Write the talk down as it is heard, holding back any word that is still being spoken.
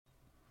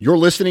You're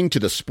listening to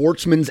the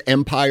Sportsman's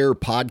Empire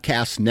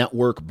Podcast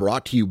Network,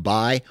 brought to you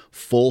by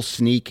Full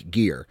Sneak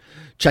Gear.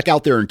 Check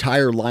out their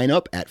entire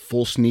lineup at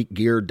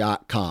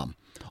fullsneakgear.com.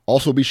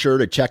 Also be sure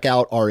to check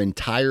out our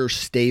entire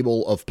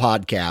stable of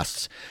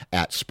podcasts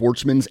at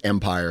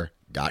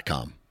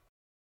sportsmansempire.com.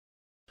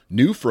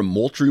 New from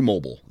Moultrie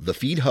Mobile, the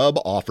Feed Hub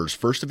offers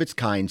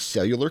first-of-its-kind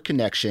cellular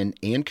connection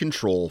and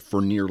control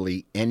for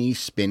nearly any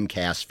spin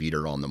cast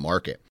feeder on the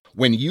market.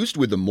 When used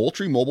with the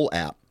Moultrie Mobile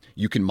app,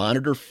 you can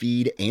monitor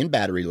feed and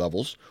battery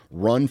levels,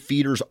 run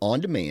feeders on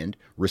demand,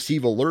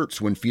 receive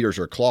alerts when feeders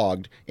are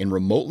clogged, and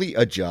remotely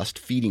adjust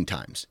feeding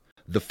times.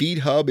 The Feed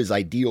Hub is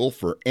ideal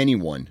for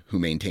anyone who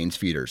maintains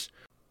feeders.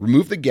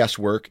 Remove the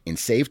guesswork and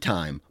save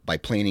time by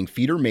planning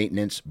feeder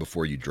maintenance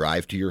before you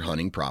drive to your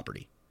hunting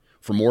property.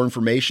 For more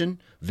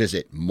information,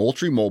 visit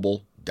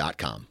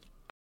MoultrieMobile.com.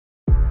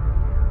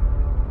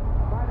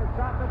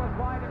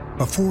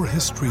 Before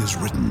history is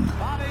written,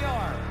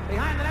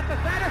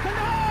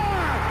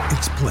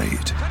 it's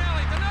played.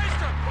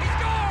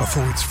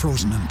 Before it's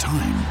frozen in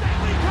time,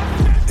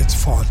 it's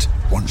fought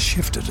one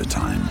shift at a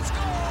time.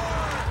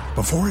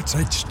 Before it's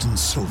etched in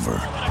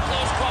silver,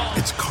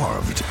 it's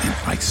carved in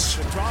ice.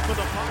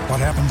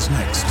 What happens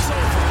next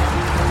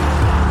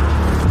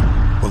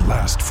will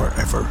last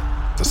forever.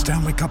 The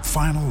Stanley Cup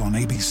Final on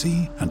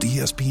ABC and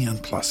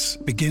ESPN Plus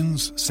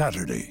begins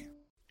Saturday.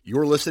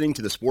 You're listening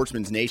to the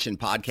Sportsman's Nation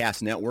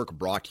Podcast Network,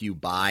 brought to you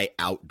by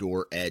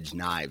Outdoor Edge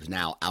Knives.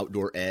 Now,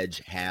 Outdoor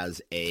Edge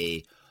has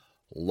a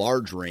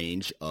large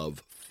range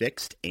of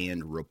fixed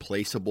and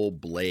replaceable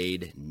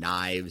blade,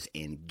 knives,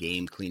 and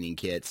game cleaning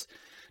kits.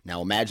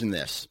 Now, imagine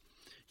this.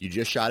 You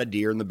just shot a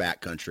deer in the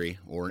backcountry,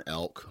 or an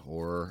elk,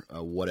 or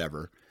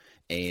whatever,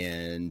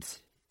 and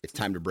it's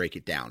time to break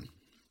it down,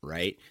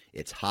 right?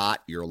 It's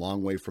hot. You're a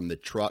long way from the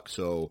truck,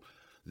 so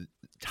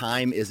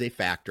time is a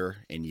factor,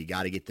 and you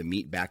got to get the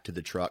meat back to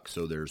the truck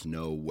so there's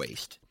no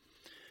waste.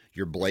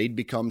 Your blade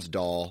becomes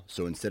dull,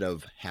 so instead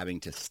of having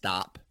to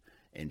stop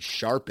and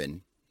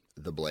sharpen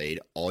the blade,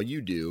 all you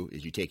do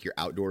is you take your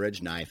Outdoor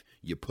Edge knife,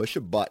 you push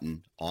a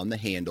button on the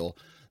handle,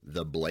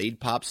 the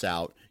blade pops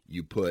out,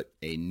 you put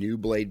a new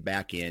blade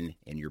back in,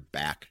 and you're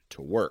back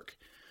to work.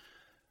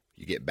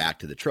 You get back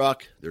to the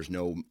truck, there's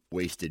no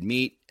wasted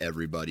meat,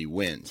 everybody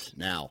wins.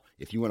 Now,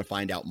 if you want to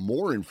find out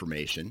more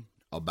information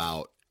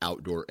about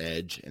Outdoor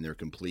Edge and their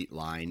complete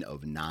line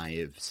of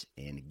knives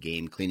and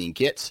game cleaning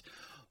kits,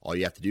 all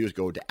you have to do is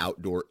go to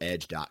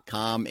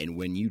OutdoorEdge.com, and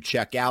when you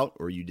check out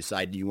or you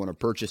decide you want to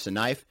purchase a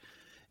knife,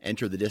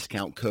 enter the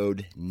discount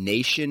code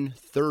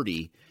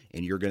NATION30,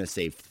 and you're going to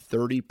save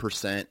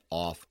 30%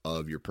 off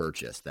of your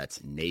purchase. That's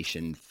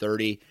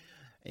NATION30,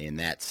 and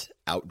that's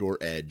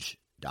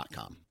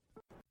OutdoorEdge.com.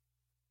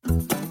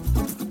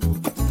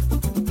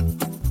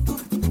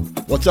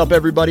 What's up,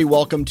 everybody?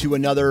 Welcome to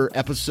another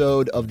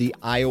episode of the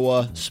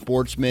Iowa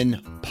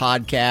Sportsman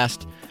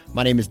Podcast.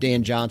 My name is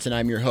Dan Johnson.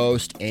 I'm your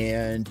host,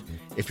 and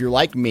if you're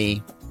like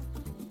me,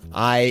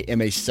 I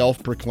am a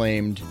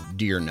self-proclaimed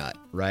deer nut,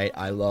 right?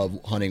 I love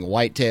hunting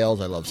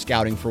whitetails. I love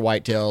scouting for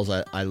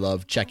whitetails. I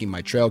love checking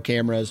my trail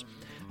cameras.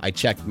 I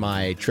checked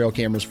my trail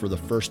cameras for the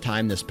first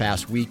time this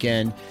past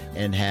weekend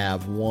and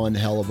have one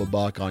hell of a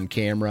buck on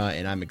camera,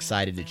 and I'm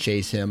excited to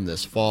chase him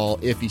this fall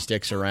if he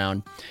sticks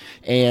around.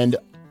 And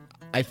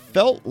I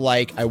felt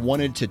like I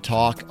wanted to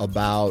talk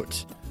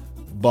about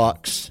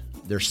bucks,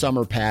 their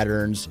summer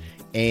patterns,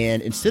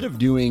 and instead of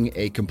doing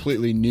a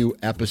completely new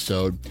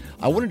episode,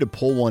 I wanted to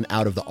pull one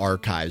out of the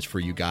archives for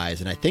you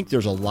guys. And I think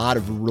there's a lot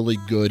of really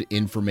good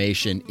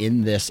information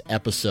in this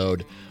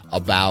episode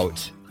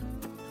about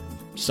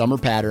summer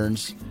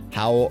patterns,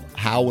 how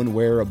and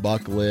where a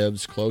buck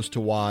lives, close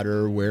to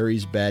water, where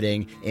he's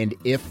bedding, and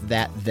if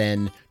that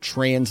then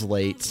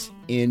translates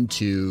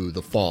into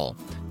the fall.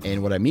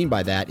 And what I mean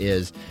by that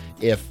is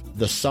if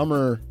the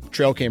summer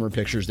trail camera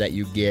pictures that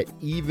you get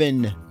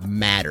even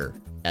matter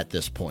at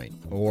this point,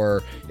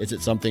 or is it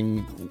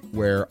something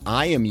where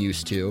I am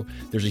used to,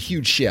 there's a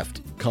huge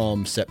shift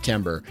come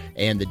September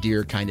and the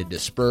deer kind of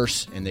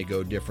disperse and they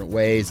go different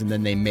ways, and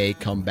then they may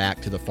come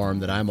back to the farm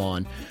that I'm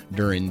on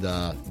during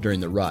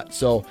the rut.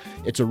 So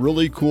it's a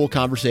really cool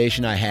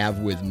conversation I have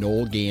with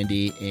Noel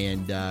Gandy,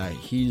 and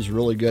he's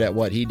really good at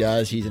what he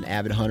does. He's an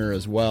avid hunter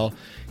as well.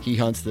 He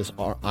hunts this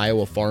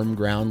Iowa farm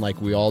ground like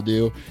we all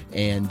do,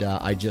 and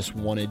I just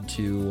wanted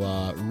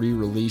to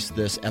re-release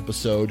this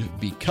episode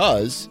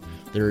because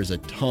there is a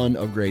ton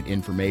of great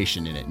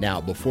information in it.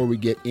 Now, before we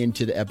get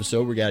into the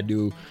episode, we got to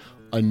do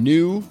a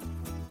new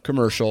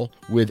commercial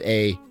with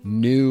a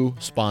new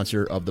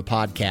sponsor of the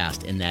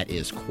podcast, and that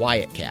is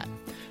QuietKat.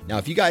 Now,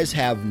 if you guys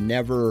have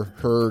never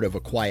heard of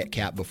a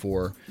QuietKat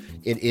before,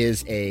 it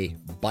is a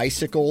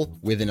bicycle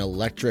with an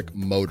electric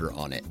motor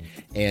on it.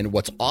 And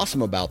what's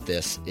awesome about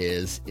this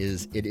is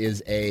it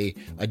is a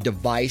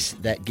device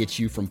that gets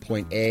you from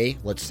point A,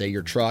 let's say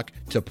your truck,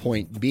 to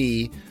point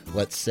B,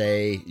 let's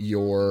say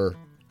your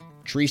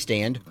tree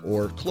stand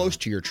or close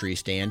to your tree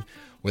stand,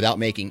 without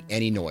making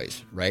any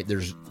noise, right?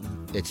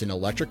 It's an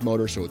electric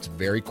motor, so it's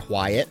very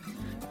quiet.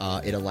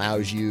 It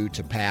allows you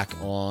to pack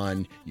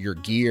on your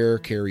gear,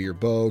 carry your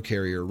bow,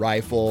 carry your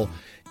rifle,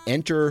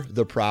 enter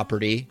the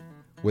property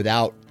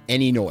without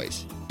any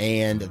noise.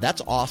 And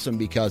that's awesome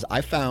because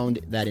I found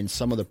that in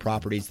some of the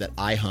properties that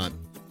I hunt,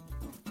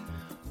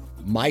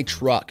 my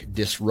truck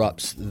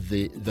disrupts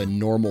the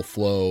normal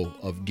flow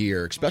of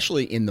deer,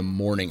 especially in the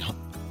morning hunt,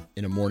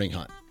 in a morning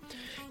hunt.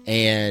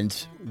 And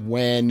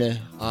when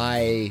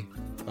I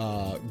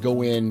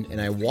go in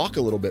and I walk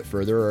a little bit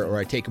further, or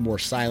I take a more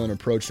silent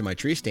approach to my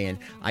tree stand,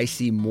 I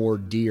see more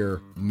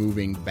deer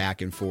moving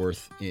back and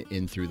forth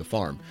in through the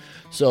farm.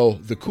 So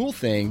the cool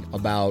thing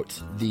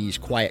about these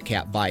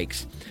QuietKat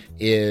bikes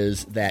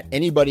is that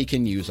anybody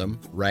can use them,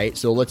 right?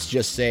 So let's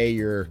just say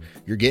you're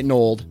getting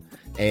old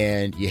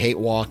and you hate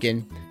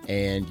walking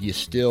and you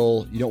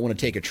don't want to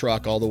take a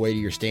truck all the way to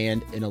your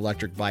stand. An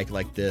electric bike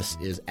like this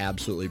is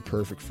absolutely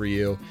perfect for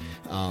you.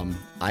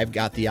 I've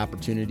got the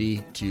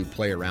opportunity to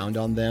play around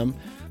on them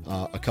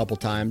a couple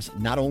times.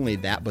 Not only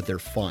that, but they're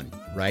fun,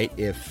 right?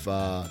 If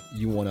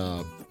you want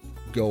to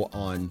go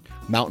on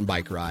mountain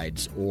bike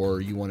rides,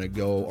 or you want to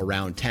go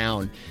around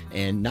town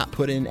and not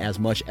put in as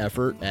much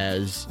effort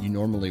as you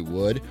normally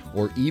would,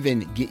 or even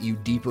get you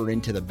deeper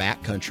into the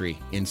backcountry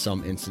in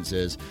some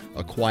instances,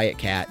 a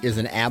QuietKat is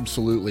an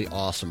absolutely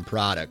awesome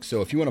product. So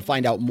if you want to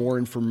find out more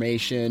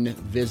information,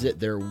 visit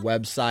their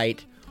website,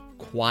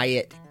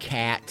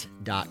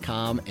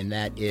 quietkat.com, and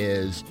that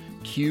is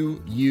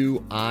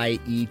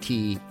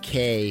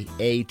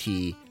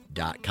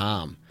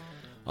QUIETKAT.com.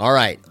 All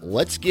right,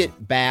 let's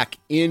get back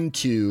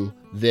into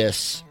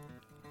this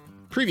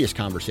previous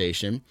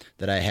conversation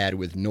that I had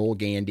with Noel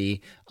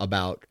Gandy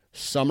about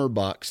summer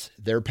bucks,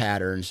 their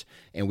patterns,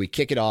 and we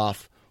kick it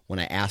off when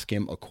I ask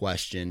him a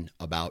question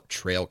about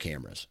trail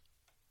cameras.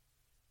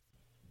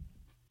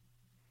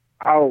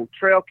 Oh,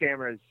 trail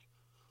cameras.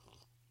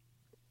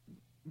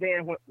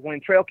 Dan, when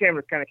trail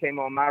cameras kind of came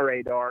on my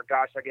radar,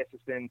 gosh, I guess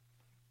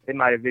it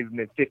might have even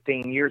been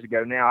 15 years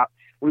ago now.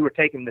 We were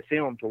taking the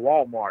film to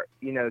Walmart,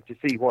 to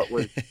see what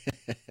was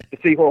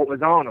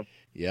on them.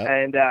 Yep.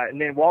 And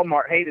then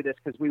Walmart hated us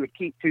because we would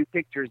keep 2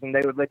 pictures and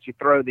they would let you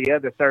throw the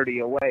other 30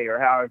 away, or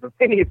however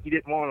many. If you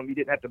didn't want them, you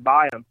didn't have to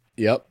buy them.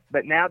 Yep.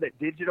 But now that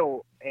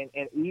digital and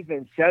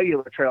even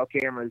cellular trail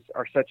cameras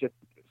are such a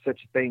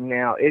thing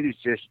now, it is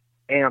just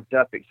amped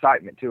up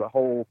excitement to a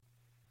whole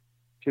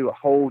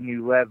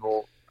new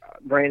level.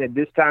 Granted,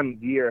 this time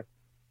of year,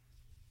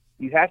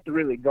 you have to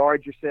really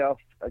guard yourself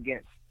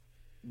against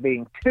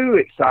being too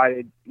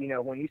excited.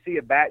 When you see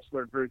a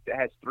bachelor group that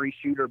has 3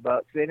 shooter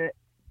bucks in it,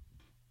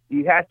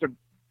 you have to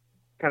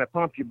kind of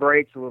pump your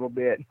brakes a little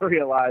bit and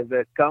realize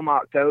that come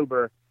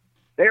October,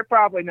 they're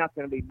probably not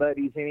going to be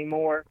buddies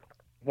anymore.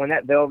 When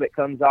that velvet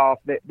comes off,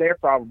 they're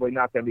probably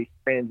not going to be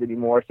friends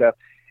anymore. So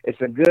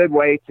it's a good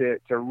way to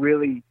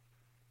really,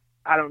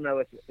 I don't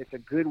know, it's a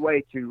good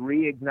way to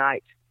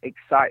reignite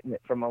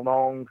excitement from a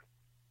long,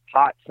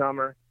 hot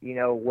summer,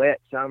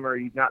 wet summer.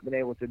 You've not been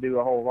able to do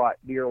a whole lot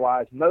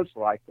deer-wise, most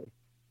likely.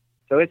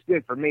 So it's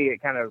good for me. It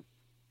kind of,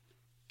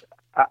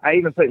 I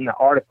even put in the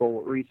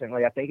article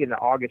recently, I think in the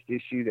August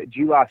issue, that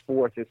July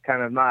 4th is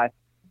kind of my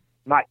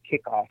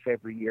kickoff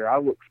every year. I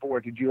look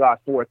forward to July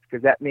 4th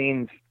because that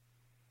means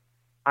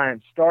I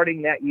am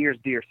starting that year's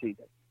deer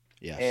season.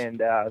 Yes.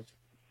 And,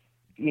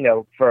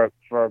 for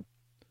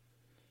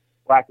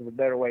lack of a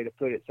better way to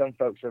put it, some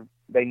folks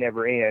they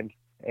never end,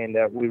 and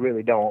we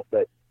really don't.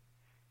 But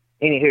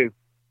anywho,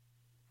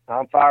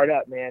 I'm fired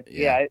up, man.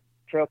 Yeah,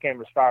 trail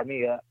cameras fire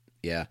me up.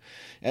 Yeah,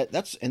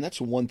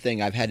 that's one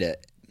thing I've had to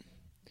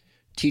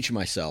teach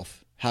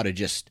myself how to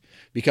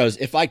because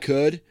if I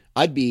could,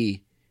 I'd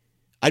be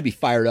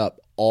fired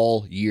up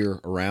all year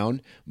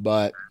around.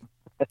 But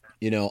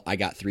I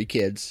got 3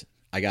 kids,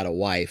 I got a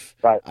wife,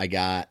 right. I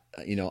got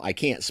I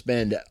can't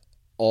spend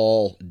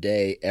all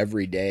day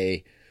every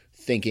day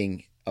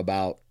thinking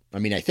about. I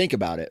mean, I think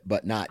about it,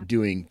 but not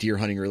doing deer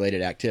hunting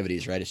related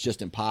activities, right? It's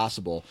just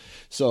impossible.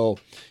 So,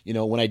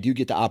 when I do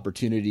get the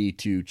opportunity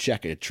to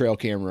check a trail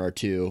camera or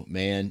 2,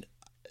 man,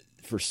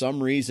 for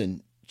some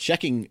reason,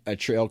 checking a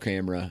trail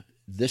camera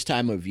this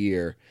time of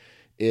year,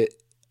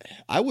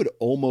 I would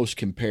almost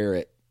compare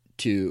it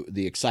to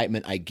the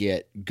excitement I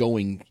get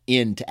going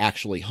in to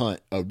actually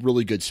hunt a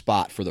really good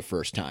spot for the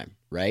first time,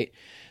 right?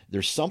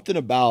 There's something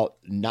about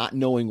not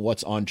knowing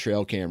what's on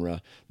trail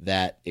camera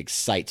that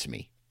excites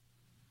me.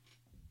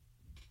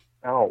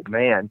 Oh,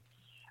 man.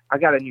 I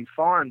got a new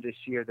farm this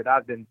year that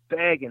I've been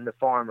begging the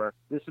farmer.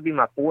 This will be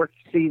my 4th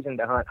season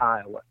to hunt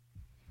Iowa.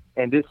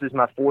 And this is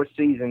my 4th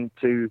season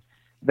to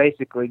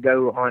basically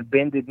go on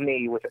bended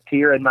knee with a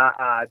tear in my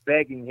eye,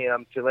 begging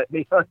him to let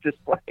me hunt this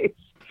place.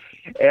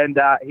 And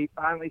he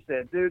finally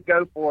said, dude,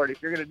 go for it.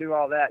 If you're going to do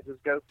all that,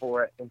 just go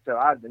for it. And so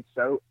I've been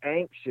so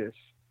anxious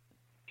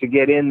to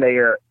get in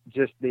there.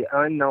 Just the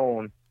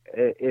unknown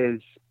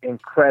is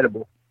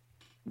incredible.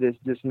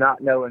 Just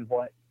not knowing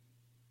what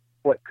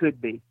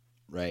could be.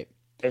 Right.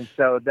 And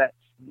so that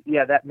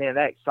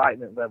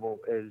excitement level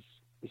is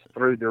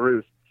through the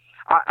roof.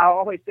 I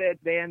always said,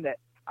 Dan, that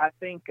I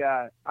think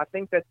that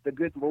the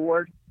good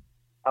Lord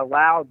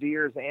allow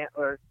deer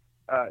antlers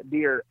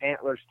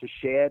to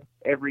shed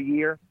every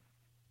year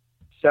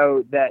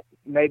so that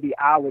maybe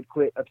I would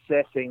quit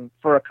obsessing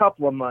for a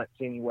couple of months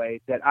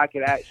anyway, that I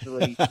could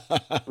actually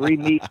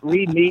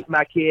re-meet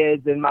my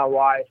kids and my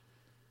wife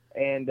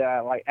and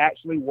like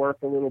actually work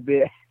a little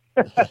bit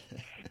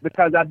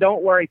because I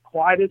don't worry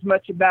quite as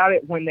much about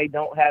it when they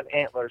don't have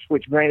antlers,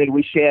 which granted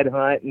we shed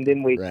hunt and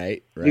then we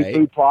do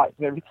food plots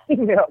and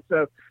everything else.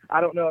 So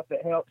I don't know if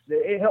it helps.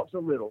 It helps a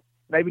little,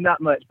 maybe not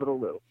much, but a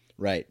little.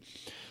 Right.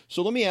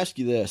 So let me ask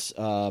you this.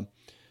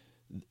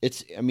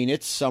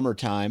 It's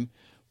summertime.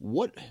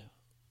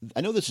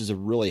 I know this is a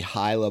really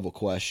high level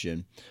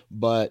question,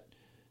 but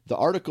the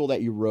article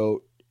that you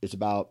wrote is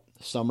about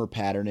summer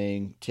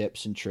patterning,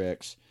 tips and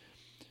tricks.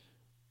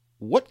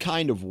 What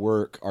kind of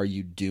work are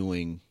you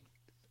doing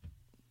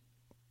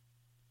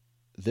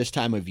this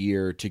time of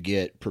year to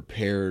get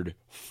prepared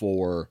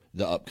for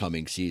the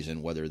upcoming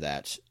season, whether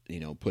that's,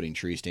 putting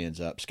tree stands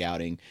up,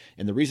 scouting?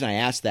 And the reason I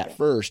asked that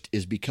first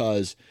is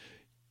because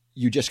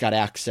you just got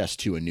access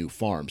to a new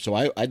farm. So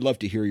I'd love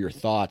to hear your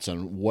thoughts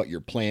on what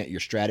your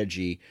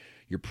strategy,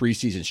 your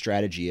preseason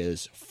strategy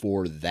is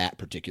for that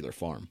particular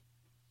farm.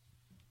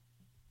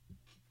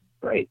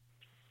 Great.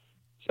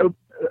 So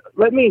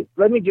let me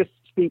just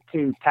speak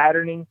to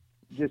patterning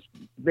just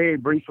very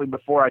briefly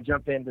before I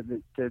jump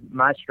into to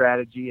my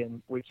strategy,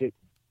 and which it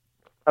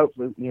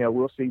hopefully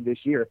we'll see this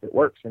year if it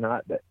works or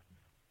not. But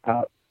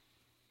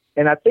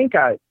and I think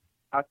I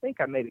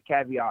made a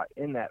caveat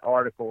in that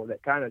article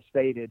that kind of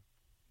stated,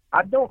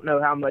 I don't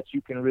know how much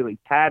you can really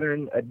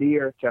pattern a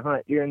deer to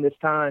hunt during this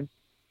time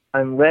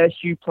unless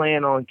you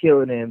plan on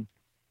killing him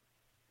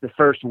the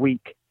first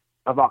week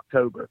of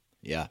October.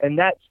 Yeah. And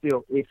that's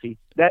still iffy.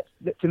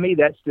 To me,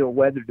 that's still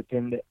weather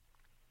dependent.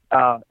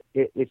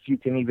 If you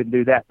can even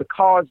do that,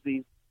 because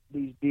these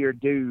deer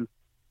do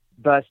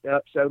bust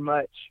up so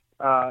much,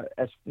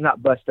 as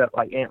not bust up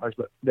like antlers,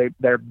 but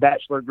their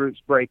bachelor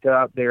groups break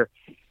up.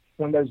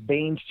 When those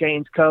beans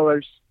change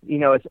colors,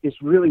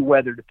 it's really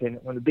weather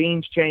dependent. When the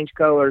beans change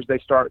colors, they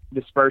start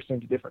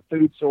dispersing to different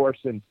food source.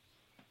 And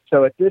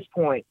so at this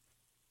point,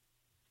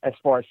 as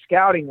far as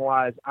scouting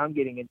wise, I'm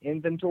getting an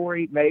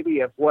inventory maybe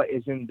of what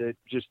is in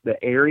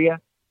the area.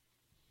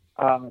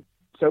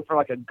 So for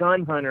like a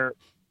gun hunter,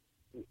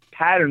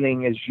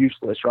 patterning is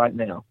useless right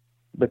now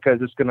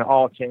because it's going to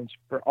all change.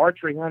 For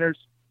archery hunters,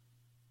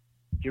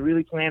 if you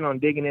really plan on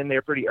digging in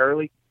there pretty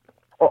early,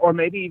 or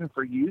maybe even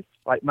for youth,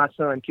 like my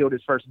son killed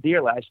his first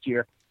deer last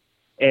year,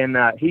 and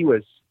I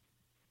knew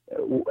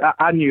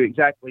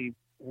exactly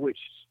which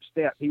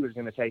step he was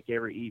going to take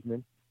every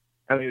evening.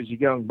 I mean, it was a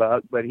young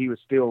buck, but he was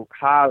still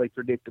highly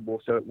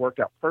predictable, so it worked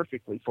out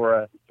perfectly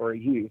for a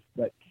youth.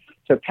 But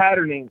so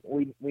patterning,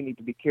 we need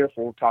to be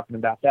careful talking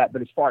about that.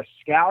 But as far as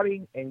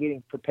scouting and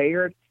getting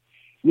prepared,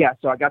 yeah.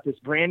 So I got this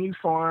brand new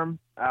farm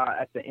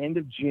at the end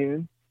of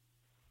June,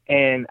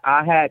 and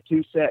I had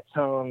 2 sets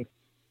hung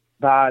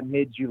by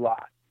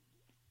mid-July,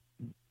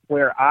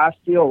 where I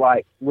feel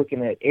like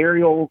looking at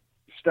aerial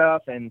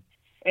stuff, and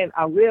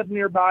I live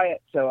nearby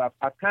it, so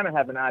I kind of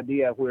have an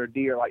idea of where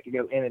deer like to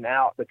go in and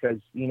out because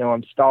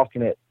I'm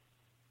stalking it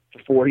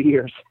for 4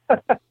 years.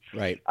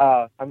 Right.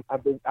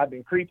 I've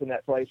been creeping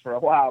that place for a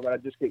while, but I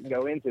just couldn't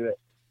go into it.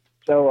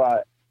 So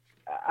I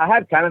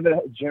had kind of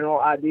a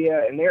general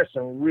idea, and there's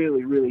some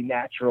really, really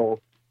natural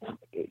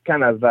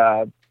kind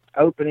of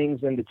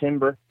openings in the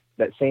timber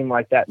that seem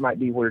like that might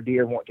be where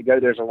deer want to go.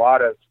 There's a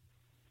lot of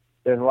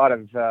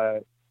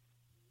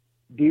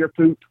deer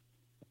poop.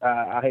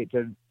 I hate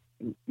to,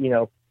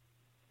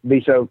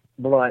 be so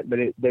blunt, but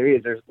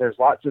there's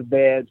lots of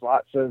beds,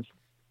 lots of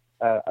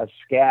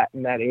scat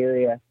in that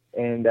area.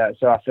 And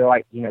so I feel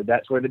like,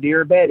 that's where the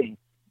deer are bedding,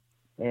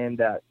 and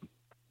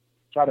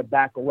try to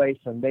back away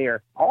from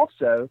there.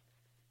 Also,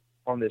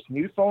 on this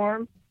new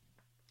farm,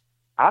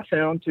 I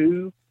found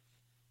 2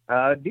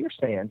 deer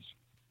stands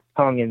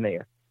hung in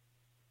there.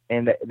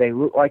 And they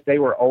look like they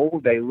were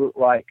old. They look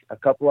like a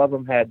couple of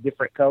them had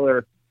different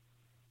color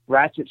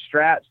ratchet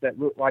straps that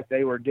looked like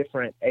they were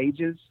different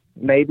ages,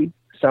 maybe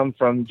some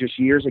from just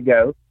years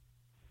ago.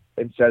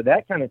 And so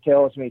that kind of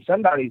tells me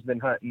somebody's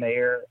been hunting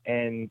there.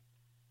 And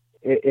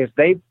if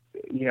they've,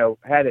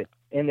 had it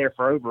in there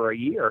for over a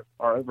year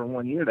or over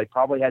 1 year, they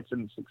probably had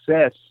some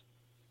success,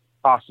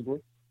 possibly.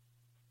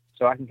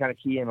 So I can kind of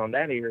key in on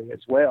that area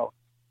as well.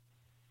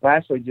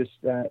 Lastly, just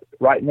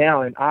right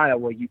now in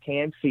Iowa, you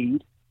can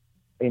feed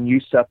and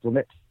use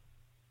supplements.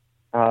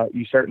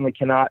 You certainly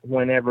cannot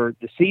whenever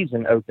the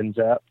season opens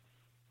up.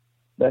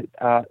 But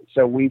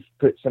so we've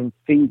put some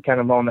feed kind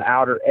of on the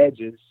outer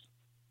edges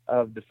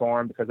of the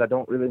farm because I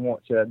don't really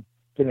want to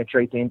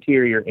penetrate the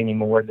interior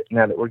anymore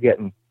now that we're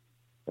getting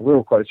a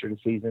little closer to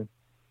season.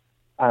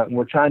 And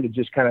we're trying to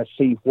just kind of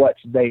see what's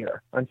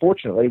there.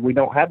 Unfortunately, we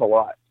don't have a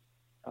lot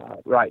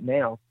right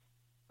now.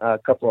 A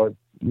couple of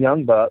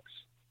young bucks.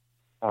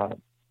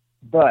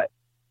 But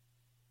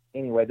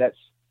anyway, that's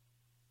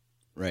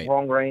right.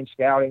 Long range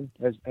scouting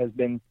has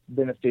been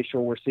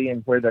beneficial. We're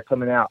seeing where they're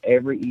coming out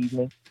every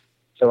evening.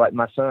 So like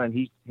my son,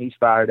 he's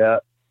fired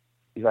up.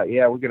 He's like,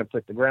 yeah, we're going to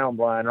put the ground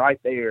blind right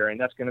there,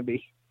 and that's going to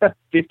be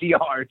 50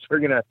 yards. We're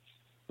going to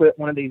put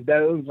one of these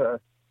does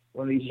or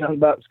one of these young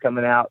bucks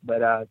coming out.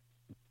 But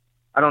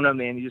I don't know,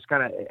 man. You just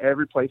kind of,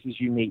 every place is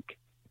unique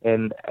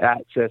and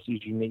access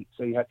is unique.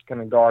 So you have to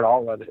kind of guard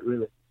all of it,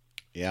 really.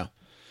 Yeah,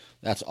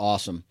 that's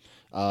awesome.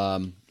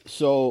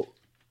 So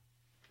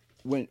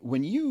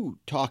when you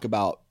talk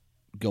about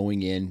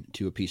going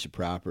into a piece of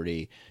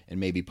property and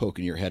maybe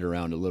poking your head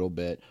around a little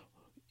bit,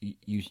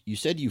 you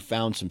said you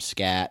found some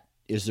scat.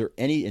 Is there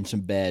in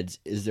some beds?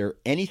 Is there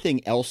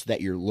anything else that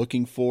you're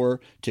looking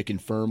for to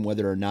confirm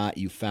whether or not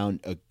you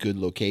found a good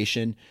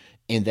location?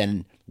 And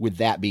then with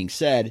that being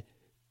said,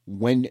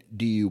 when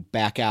do you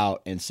back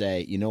out and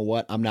say, you know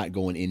what, I'm not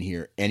going in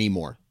here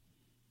anymore?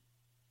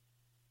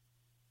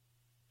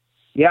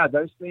 Yeah,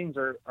 those things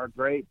are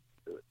great.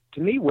 To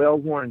me,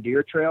 well-worn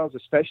deer trails,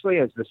 especially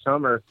as the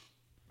summer,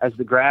 as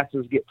the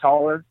grasses get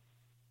taller,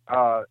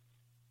 I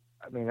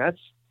mean, that's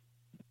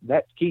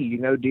key. You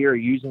know, deer are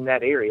using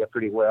that area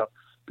pretty well.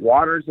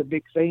 Water is a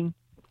big thing.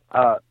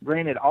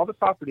 Granted, all the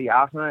property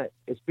I hunt,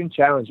 it's been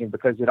challenging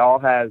because it all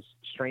has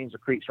streams or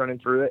creeks running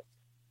through it.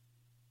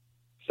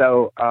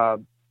 So I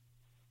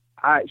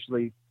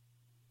actually,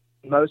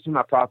 most of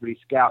my property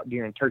scout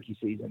during turkey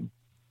season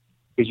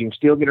because you can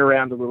still get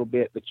around a little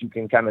bit, but you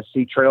can kind of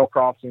see trail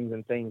crossings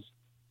and things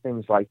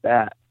like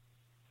that.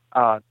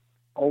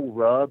 Old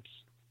rubs,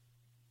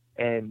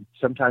 and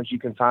sometimes you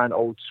can find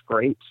old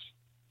scrapes.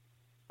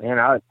 And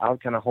I'll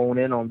kind of hone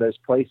in on those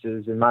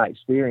places. In my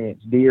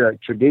experience, deer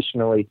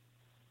traditionally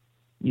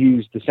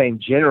use the same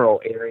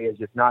general areas,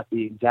 if not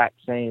the exact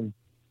same.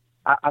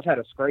 I've had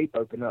a scrape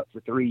open up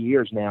for 3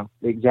 years now,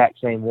 the exact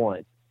same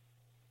one.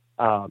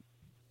 So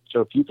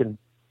if you can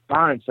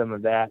find some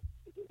of that,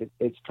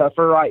 it's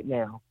tougher right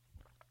now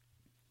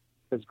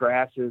because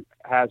grass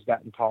has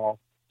gotten tall,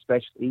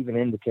 especially even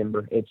in the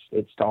timber.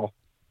 It's tall.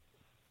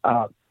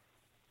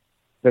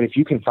 But if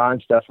you can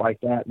find stuff like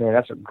that, man,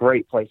 that's a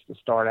great place to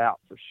start out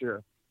for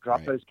sure.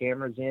 Drop those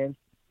cameras in.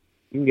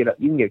 You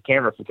can get a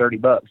camera for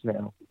 $30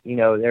 now. You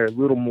know, they're a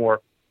little more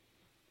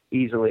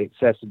easily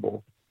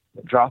accessible.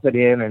 But drop it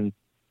in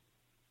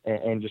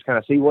and just kind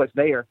of see what's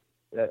there.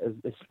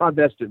 It's my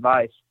best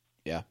advice.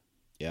 Yeah.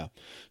 Yeah.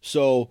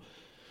 So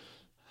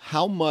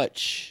how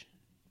much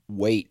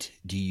weight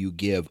do you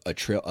give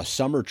a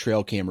summer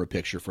trail camera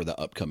picture for the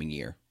upcoming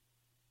year?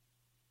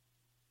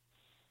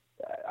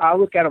 I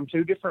look at them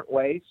two different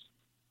ways.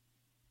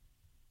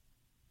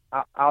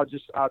 I'll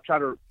try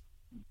to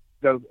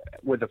go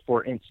with a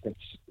for instance.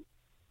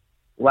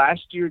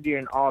 Last year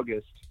during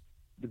August,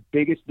 the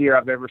biggest deer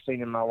I've ever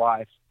seen in my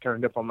life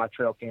turned up on my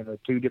trail camera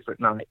 2 different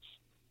nights.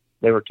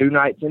 They were 2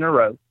 nights in a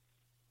row.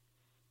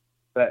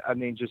 But I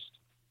mean, just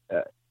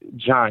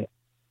giant,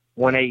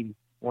 180,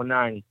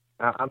 190.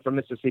 I'm from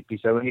Mississippi,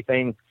 so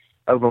anything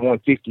over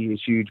 150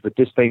 is huge. But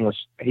this thing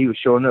he was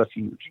sure enough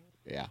huge.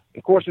 Yeah.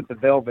 Of course, with the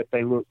velvet,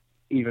 they look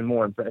even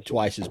more impressive.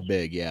 Twice as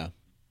big, yeah.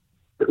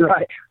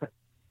 Right.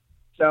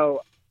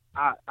 So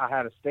I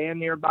had a stand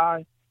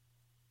nearby.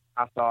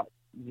 I thought,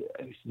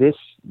 this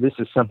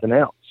is something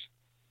else.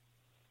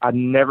 I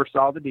never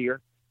saw the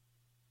deer.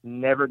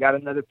 Never got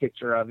another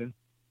picture of him.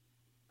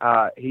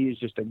 He is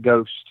just a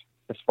ghost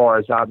as far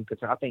as I'm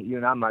concerned. I think you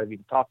and I might have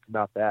even talked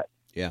about that.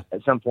 Yeah.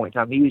 At some point in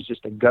time. He was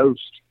just a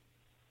ghost.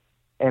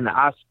 And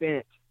I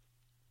spent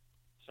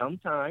some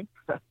time,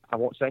 I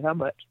won't say how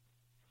much,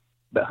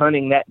 but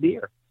hunting that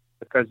deer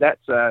because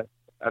that's a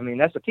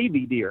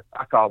TV deer,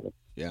 I call it.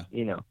 Yeah.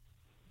 You know,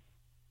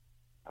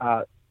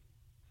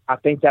 I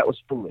think that was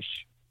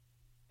foolish.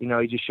 You know,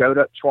 he just showed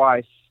up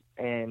twice,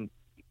 and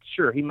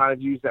sure, he might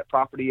have used that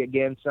property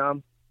again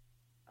some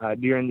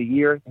during the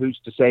year. Who's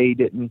to say he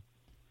didn't?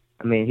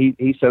 I mean,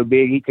 he's so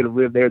big, he could have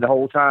lived there the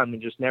whole time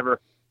and just never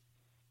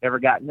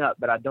gotten up,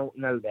 but I don't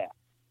know that.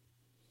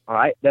 All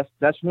right.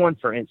 That's one,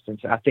 for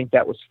instance. I think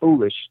that was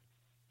foolish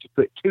to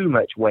put too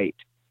much weight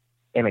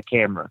in a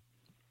camera.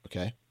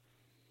 Okay.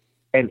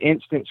 An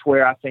instance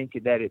where I think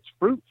that it's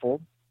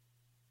fruitful,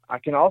 I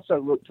can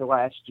also look to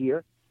last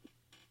year.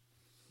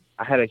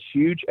 I had a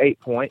huge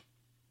 8-point.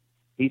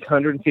 He's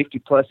 150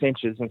 plus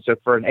inches. And so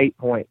for an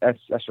 8-point, that's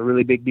a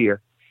really big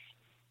deer.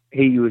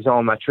 He was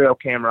on my trail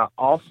camera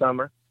all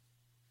summer.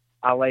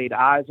 I laid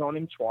eyes on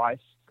him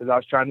twice because I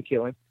was trying to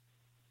kill him.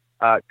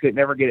 Could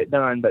never get it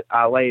done, but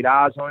I laid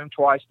eyes on him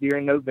twice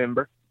during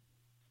November.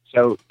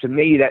 So to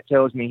me, that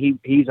tells me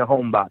he's a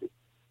homebody.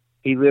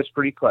 He lives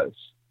pretty close.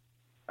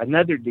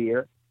 Another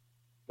deer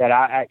that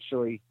I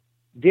actually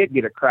did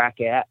get a crack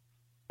at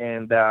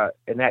and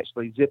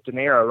actually zipped an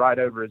arrow right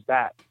over his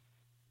back.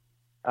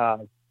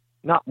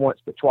 Not once,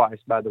 but twice,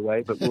 by the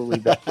way, but we'll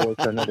leave that for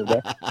another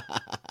day.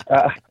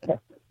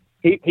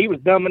 He was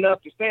dumb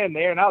enough to stand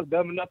there, and I was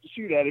dumb enough to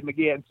shoot at him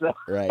again. So,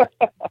 right.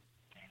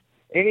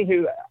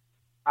 Anywho,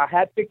 I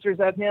had pictures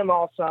of him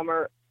all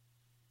summer,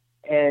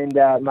 and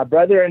my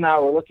brother and I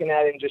were looking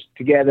at him just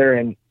together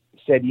and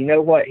said, you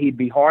know what, he'd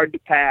be hard to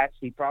pass.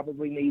 He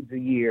probably needs a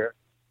year,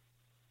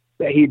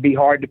 but he'd be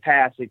hard to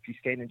pass if he's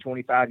skating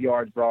 25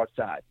 yards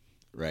broadside.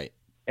 Right.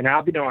 And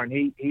I'll be darned,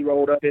 he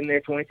rolled up in there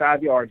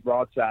 25 yards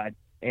broadside,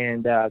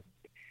 and I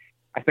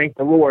think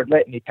the Lord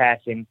let me pass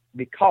him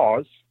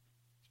because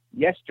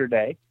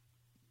yesterday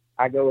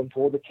I go and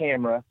pull the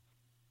camera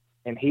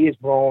and he is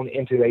grown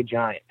into a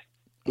giant.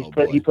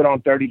 He put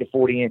on 30 to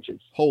 40 inches.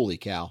 Holy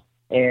cow!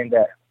 And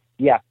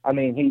yeah, I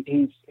mean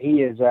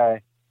he is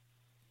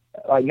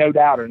like no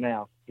doubter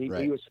now. He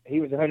was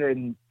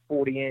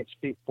 140 inch,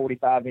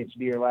 45 inch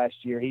deer last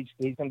year. He's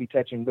going to be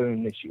touching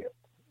boom this year.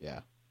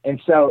 Yeah.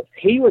 And so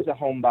he was a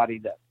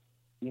homebody though.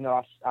 You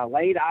know, I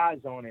laid eyes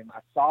on him. I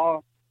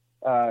saw,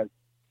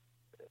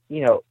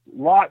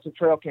 lots of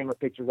trail camera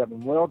pictures of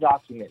him, well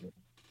documented.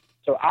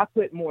 So I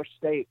put more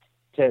stake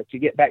to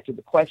get back to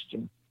the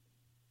question.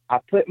 I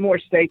put more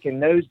stake in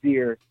those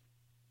deer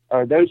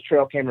or those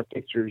trail camera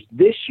pictures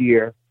this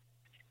year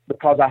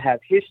because I have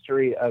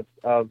history of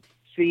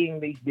seeing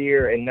these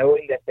deer and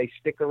knowing that they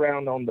stick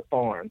around on the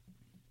farm.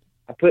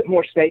 I put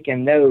more stake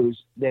in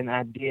those than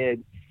I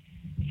did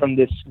from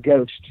this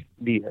ghost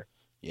deer.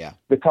 Yeah.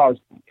 Because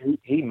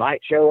he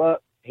might show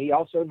up. He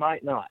also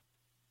might not.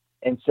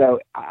 And so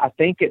I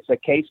think it's a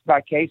case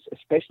by case,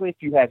 especially if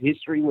you have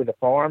history with a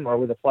farm or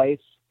with a place,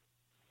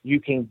 you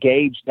can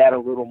gauge that a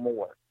little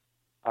more.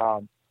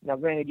 Now,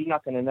 granted, you're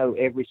not going to know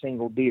every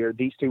single deer.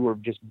 These two were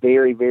just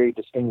very, very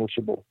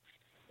distinguishable.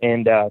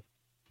 And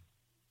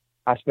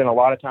I spent a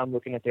lot of time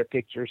looking at their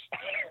pictures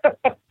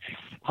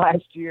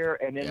last year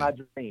and in my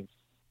dreams,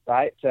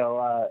 right?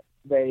 So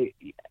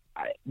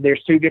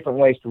there's two different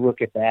ways to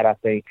look at that, I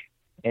think.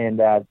 And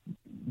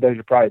those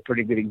are probably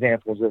pretty good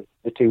examples of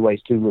the two ways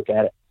to look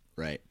at it.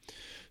 Right.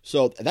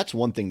 So that's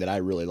one thing that I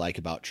really like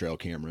about trail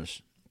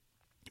cameras,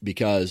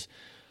 because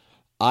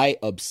I'm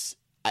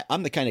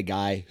the kind of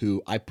guy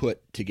who I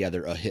put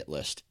together a hit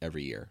list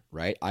every year,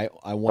 right? I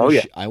want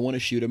to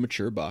shoot a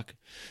mature buck,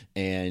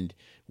 and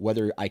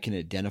whether I can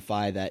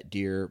identify that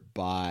deer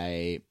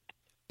by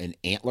an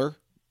antler,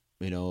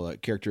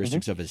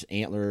 characteristics of his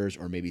antlers,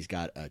 or maybe he's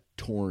got a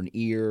torn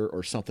ear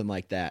or something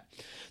like that.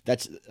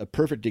 That's a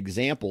perfect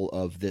example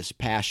of this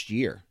past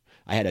year.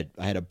 I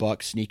had a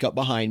buck sneak up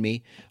behind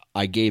me.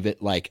 I gave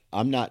it, like,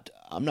 I'm not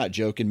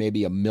joking,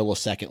 maybe a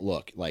millisecond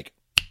look. Like,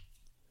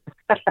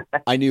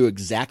 I knew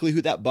exactly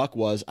who that buck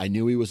was. I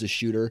knew he was a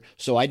shooter,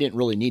 so I didn't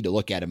really need to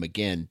look at him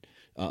again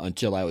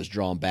until I was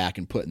drawn back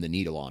and putting the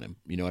needle on him.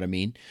 You know what I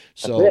mean?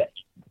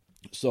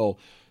 So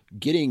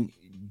getting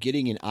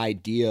an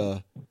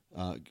idea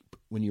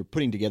when you're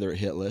putting together a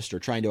hit list or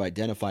trying to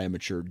identify a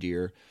mature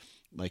deer,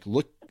 like,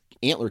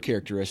 antler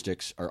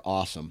characteristics are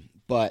awesome.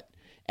 But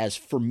as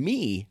for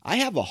me, I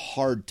have a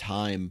hard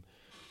time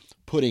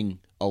putting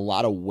a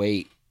lot of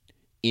weight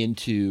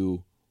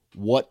into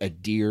what a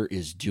deer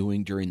is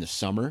doing during the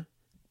summer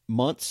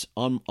months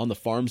on the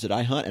farms that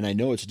I hunt. And I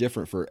know it's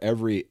different for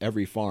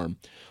every farm,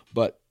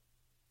 but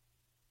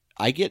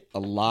I get a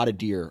lot of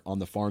deer on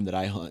the farm that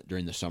I hunt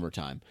during the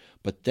summertime.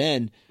 But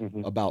then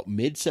about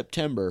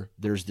mid-September,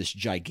 there's this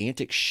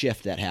gigantic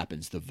shift that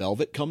happens. The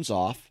velvet comes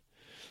off.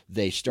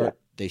 They start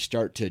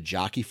to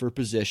jockey for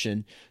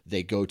position.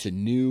 They go to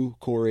new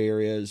core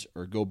areas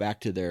or go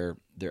back to their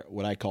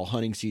what I call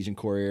hunting season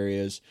core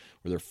areas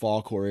or their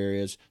fall core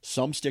areas.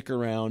 Some stick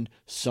around,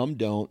 some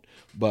don't.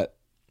 But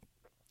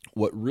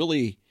what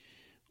really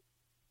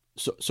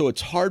so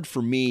it's hard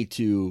for me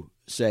to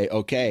say,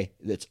 okay,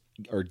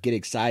 or get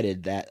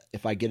excited that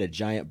if I get a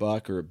giant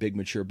buck or a big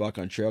mature buck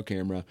on trail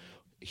camera,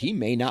 he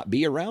may not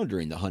be around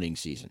during the hunting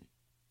season.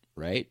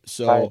 Right.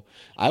 So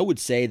I would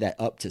say that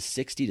up to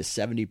 60 to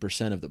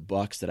 70% of the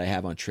bucks that I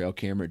have on trail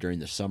camera during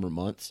the summer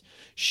months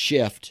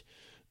shift.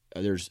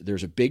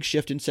 There's a big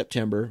shift in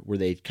September where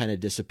they kind of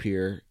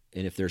disappear.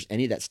 And if there's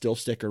any that still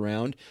stick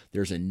around,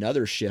 there's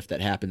another shift that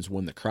happens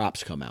when the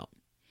crops come out.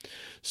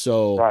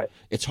 So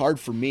it's hard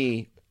for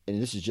me,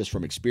 and this is just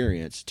from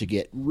experience, to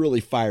get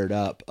really fired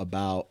up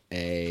about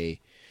a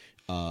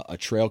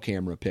trail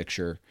camera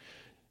picture,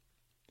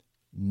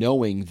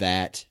 knowing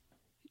that,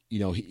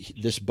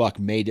 this buck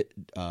may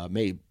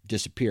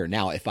disappear.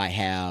 Now, if I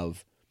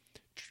have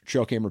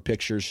trail camera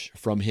pictures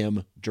from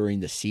him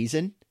during the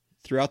season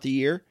throughout the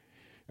year,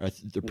 or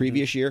the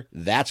previous year,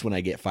 that's when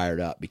I get fired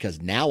up,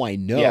 because now I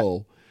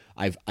know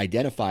I've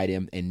identified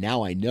him, and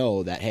now I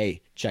know that,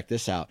 hey, check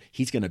this out.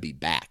 He's going to be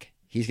back.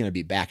 He's going to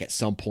be back at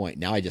some point.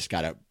 Now I just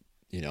got to,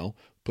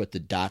 put the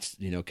dots,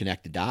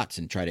 connect the dots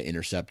and try to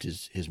intercept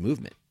his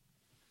movement.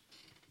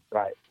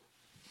 Right.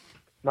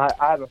 I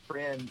have a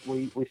friend,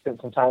 we spent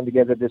some time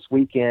together this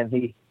weekend.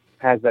 He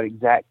has that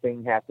exact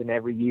thing happen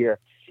every year.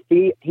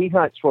 He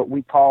hunts what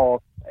we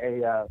call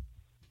the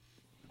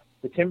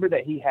timber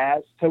that he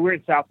has. So we're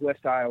in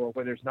southwest Iowa,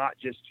 where there's not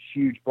just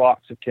huge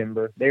blocks of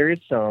timber. There is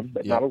some,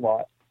 but not a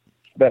lot.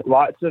 But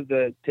lots of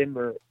the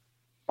timber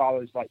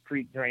follows like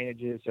creek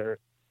drainages or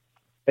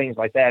things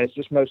like that. It's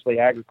just mostly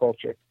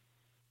agriculture.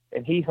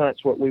 And he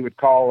hunts what we would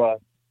call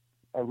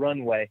a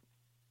runway.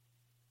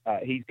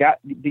 He's got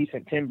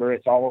decent timber.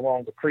 It's all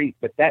along the creek,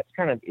 but that's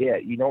kind of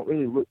it. You don't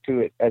really look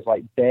to it as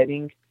like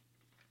bedding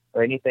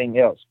or anything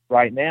else.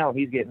 Right now,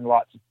 he's getting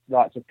lots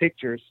of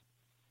pictures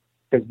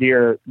because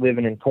deer are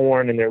living in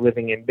corn and they're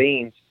living in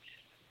beans.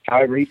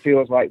 However, he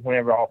feels like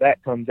whenever all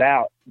that comes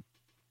out,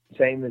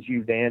 same as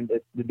you, Dan,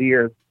 that the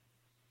deer,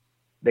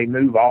 they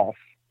move off.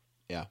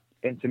 Yeah.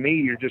 And to me,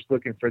 you're just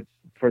looking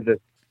for the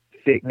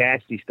thick,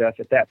 nasty stuff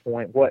at that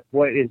point.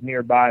 What is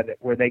nearby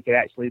where they could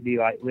actually be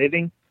like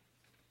living?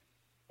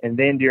 And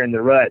then during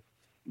the rut,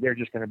 they're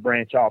just going to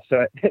branch off.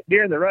 So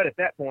during the rut, at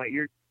that point,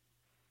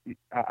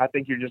 I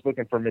think you're just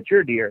looking for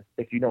mature deer.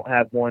 If you don't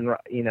have one,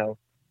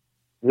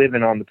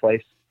 living on the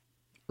place,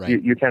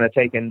 right. You're kind of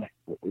taking,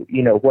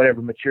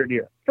 whatever mature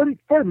deer.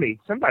 For me,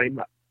 some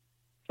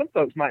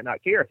folks might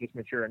not care if it's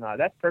mature or not.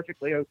 That's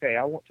perfectly okay.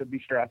 I want to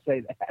be sure I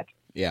say that.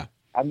 Yeah.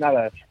 I'm not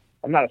a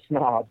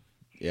snob.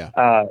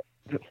 Yeah.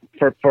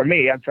 For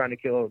me, I'm trying to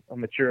kill a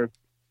mature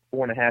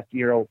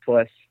 4.5-year-old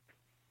plus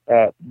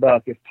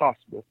buck if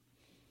possible.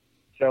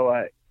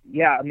 So,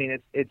 yeah, I mean,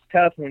 it's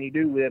tough when you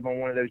do live on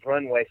one of those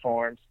runway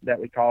farms that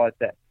we call it,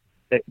 that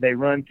they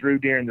run through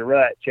during the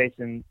rut,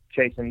 chasing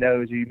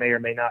those. You may or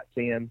may not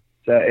see them.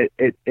 So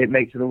it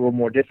makes it a little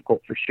more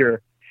difficult for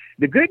sure.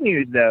 The good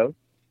news, though,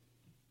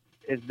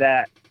 is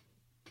that,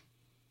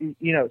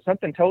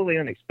 something totally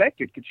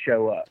unexpected could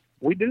show up.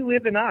 We do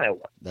live in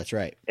Iowa. That's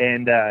right.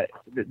 And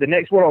the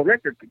next world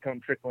record could come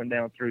trickling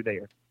down through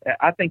there.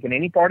 I think in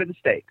any part of the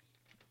state.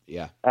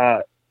 Yeah.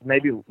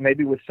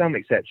 Maybe with some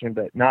exception,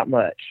 but not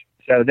much.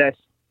 So there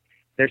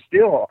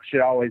still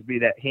should always be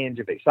that hinge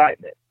of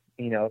excitement.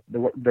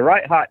 The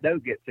right hot doe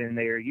gets in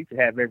there, you could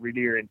have every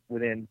deer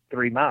within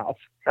 3 miles.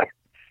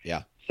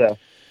 Yeah. So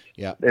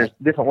yeah, there's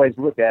different ways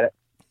to look at it.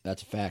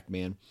 That's a fact,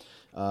 man.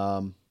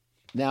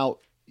 Now,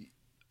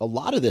 a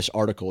lot of this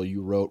article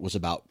you wrote was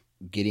about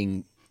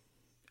getting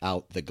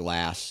out the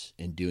glass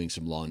and doing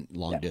some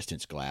long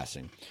distance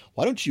glassing.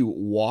 Why don't you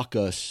walk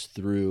us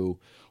through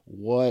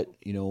what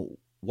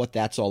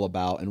that's all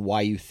about and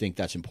why you think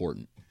that's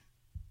important?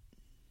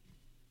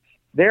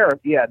 There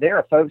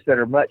are folks that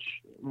are much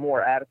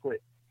more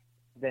adequate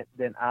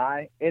than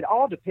I. It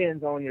all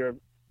depends on your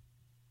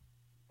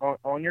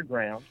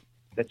ground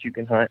that you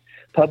can hunt.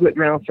 Public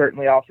ground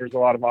certainly offers a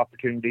lot of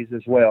opportunities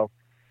as well.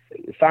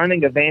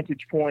 Finding a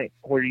vantage point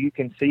where you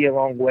can see a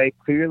long way.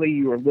 Clearly,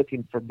 you are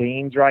looking for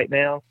beans right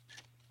now.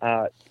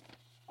 I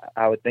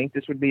would think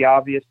this would be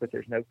obvious, but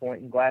there's no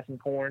point in glassing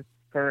corn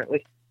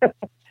currently.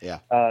 Yeah.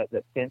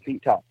 That's 10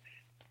 feet tall.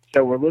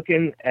 So we're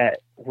looking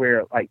at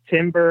where like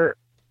timber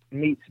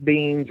meets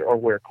beans, or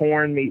where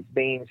corn meets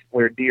beans,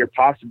 where deer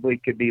possibly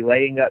could be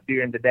laying up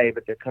during the day,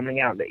 but they're coming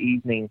out in the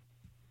evening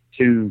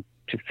to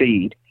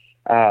feed.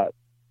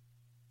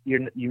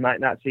 You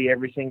might not see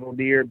every single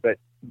deer, but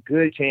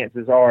good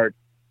chances are,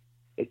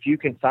 if you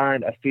can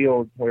find a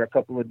field where a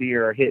couple of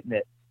deer are hitting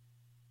it,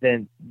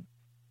 then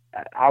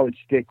I would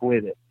stick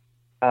with it.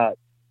 The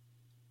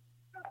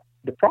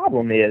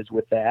problem is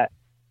with that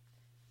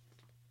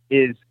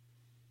is,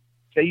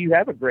 say you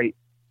have a great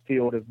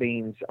field of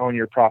beans on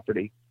your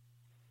property.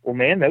 Well,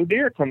 man, no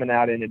deer are coming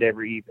out in it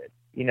every evening.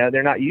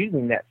 They're not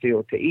using that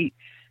field to eat.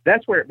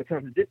 That's where it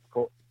becomes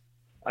difficult.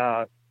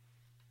 So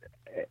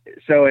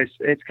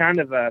it's kind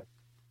of a,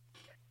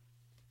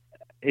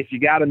 if you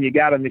got them, you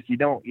got them. If you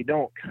don't, you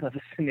don't, kind of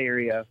a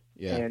scenario.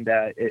 Yeah. And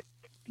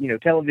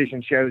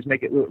television shows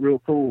make it look real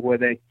cool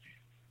where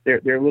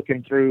they're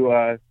looking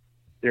through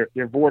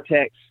their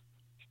vortex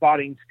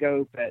spotting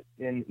scope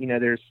and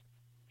there's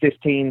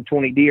 15,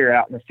 20 deer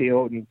out in the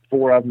field and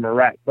 4 of them are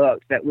rack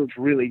bucks. That looks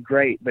really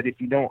great. But if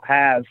the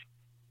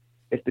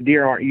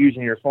deer aren't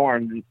using your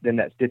farm, then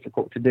that's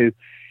difficult to do.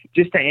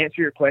 Just to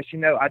answer your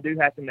question, though, I do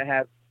happen to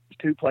have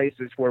 2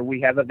 places where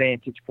we have a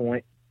vantage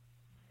point.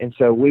 And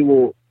so we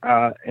will,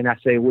 and I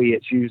say we,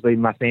 it's usually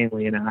my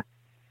family and I,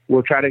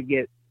 we'll try to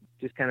get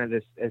just kind of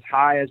as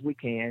high as we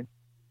can.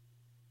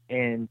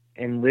 And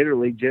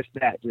literally just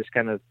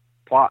kind of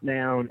plot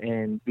down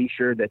and be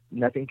sure that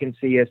nothing can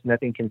see us,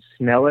 nothing can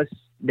smell us.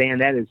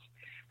 Dan,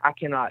 I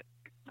cannot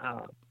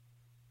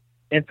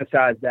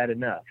emphasize that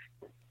enough.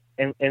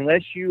 And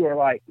unless you are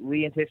like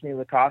Lee and Tiffany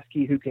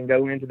Lukoski, who can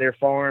go into their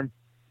farm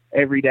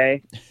every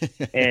day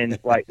and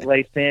like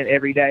lay scent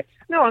every day.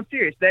 No, I'm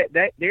serious.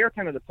 They are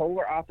kind of the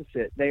polar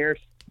opposite. Their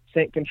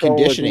scent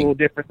control is a little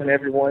different than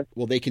everyone.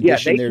 Well, they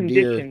condition their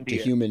deer to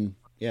human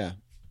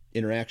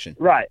interaction.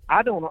 Right.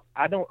 I don't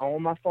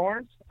own my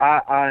farms.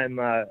 I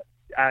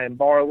am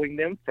borrowing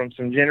them from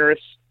some generous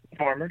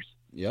farmers.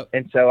 Yep.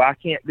 And so I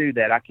can't do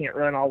that. I can't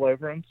run all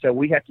over them. So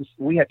we have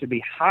to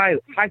be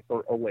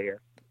hyper aware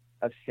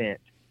of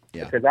scent,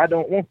 because I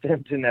don't want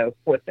them to know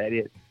what that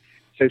is.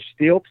 So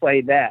still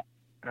play that.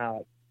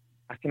 I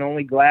can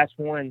only glass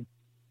one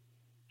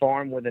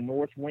farm with a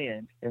north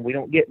wind, and we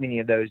don't get many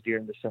of those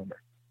during the summer.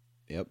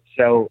 Yep.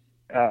 So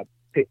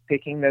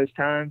picking those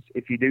times,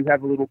 if you do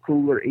have a little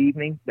cooler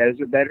evening, those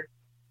are better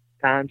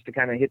times to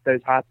kind of hit those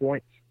high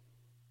points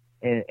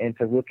and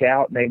to look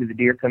out. Maybe the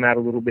deer come out a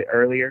little bit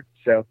earlier.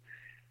 So,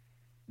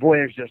 boy,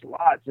 there's just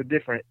lots of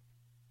different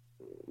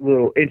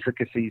little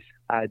intricacies,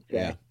 I'd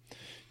say.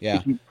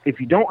 Yeah. If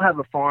you don't have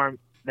a farm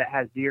that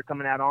has deer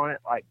coming out on it,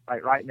 like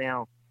right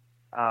now,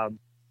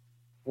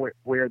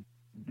 where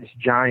this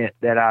giant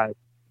that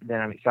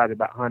I'm excited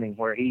about hunting,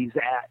 where he's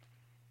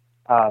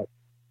at,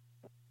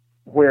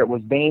 where it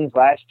was beans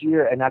last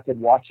year and I could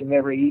watch him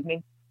every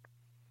evening,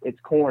 it's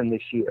corn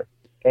this year.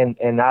 And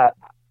I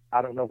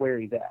don't know where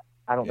he's at.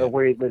 I don't know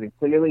where he's living.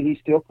 Clearly he's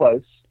still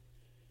close.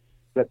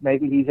 but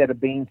maybe he's at a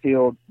bean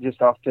field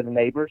just off to the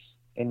neighbors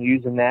and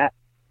using that.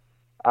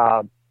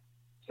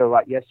 So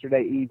like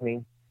yesterday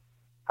evening,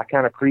 I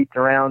kind of creeped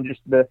around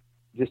just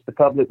the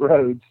public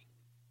roads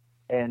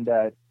and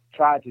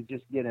tried to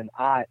just get an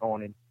eye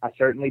on him. I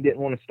certainly didn't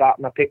want to stop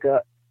my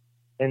pickup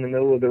in the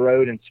middle of the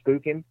road and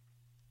spook him.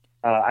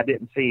 I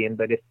didn't see him,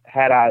 but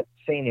had I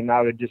seen him,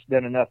 I would have just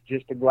done enough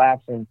just to glass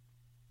him,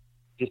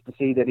 just to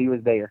see that he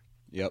was there.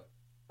 Yep.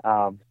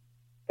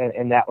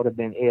 And that would have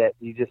been it.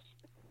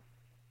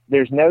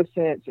 There's no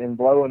sense in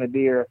blowing a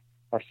deer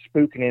or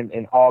spooking him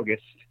in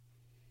August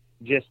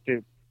just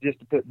to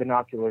put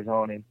binoculars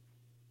on him.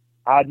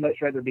 I'd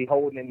much rather be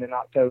holding him in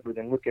October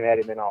than looking at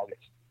him in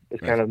August.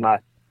 It's kind of my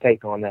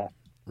take on that.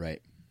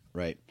 Right.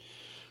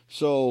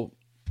 So,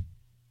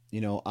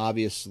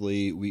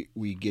 obviously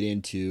we get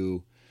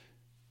into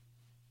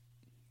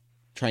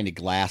trying to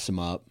glass him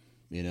up,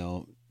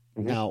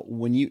 Mm-hmm. Now,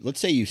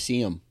 let's say you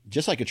see him,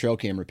 just like a trail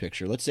camera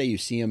picture, let's say you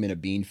see him in a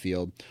bean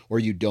field or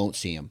you don't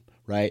see him,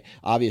 right?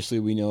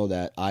 Obviously, we know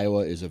that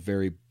Iowa is a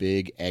very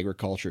big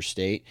agriculture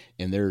state,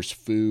 and there's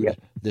food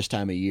this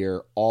time of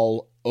year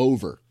all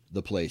over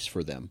the place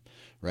for them,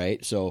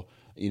 right? So,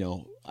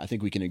 I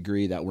think we can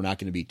agree that we're not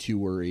going to be too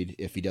worried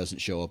if he doesn't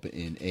show up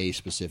in a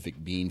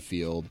specific bean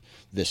field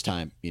this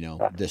time,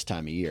 this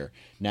time of year.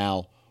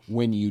 Now,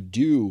 when you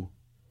do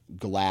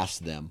glass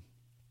them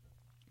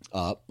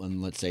up,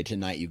 and let's say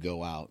tonight you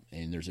go out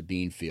and there's a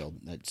bean field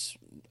that's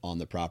on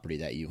the property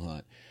that you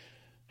hunt,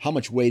 how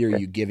much weight are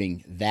you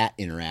giving that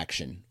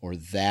interaction or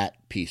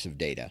that piece of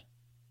data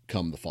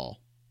come the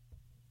fall?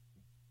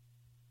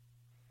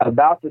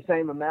 About the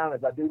same amount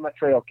as I do my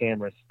trail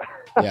cameras.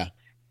 Yeah.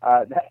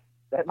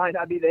 That might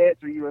not be the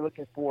answer you were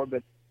looking for,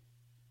 but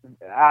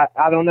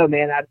I don't know,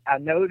 man. I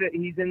know that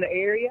he's in the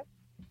area,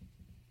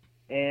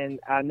 and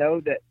I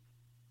know that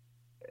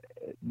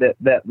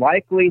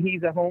likely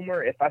he's a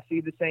homer if I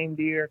see the same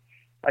deer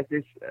like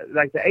this,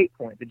 like the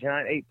 8-point, the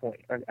giant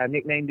 8-point. I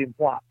nicknamed him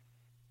Flop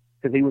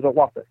because he was a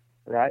whopper,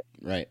 right?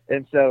 Right.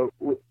 And so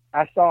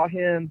I saw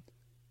him,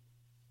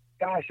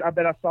 gosh, I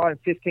bet I saw him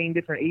 15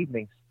 different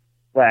evenings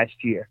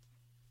last year.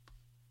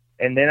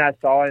 And then I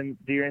saw him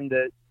during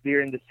the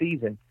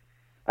season.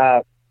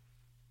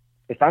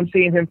 If I'm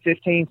seeing him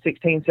 15,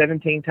 16,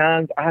 17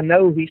 times, I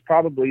know he's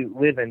probably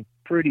living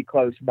pretty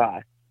close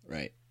by.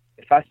 Right.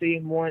 If I see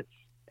him once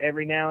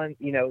every now and,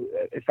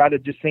 if I'd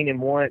have just seen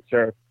him once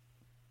or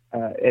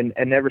and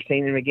never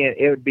seen him again,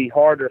 it would be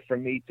harder for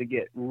me to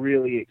get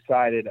really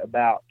excited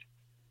about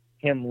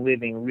him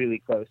living really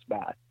close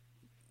by.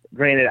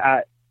 Granted,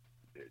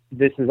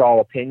 this is all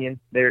opinion.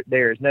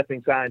 There is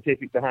nothing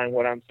scientific behind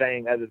what I'm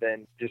saying other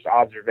than just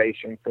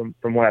observation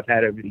from what I've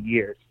had over the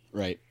years.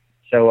 Right.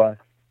 So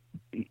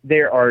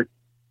there are,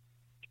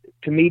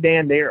 to me,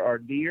 Dan, there are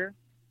deer,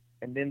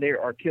 and then there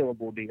are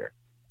killable deer.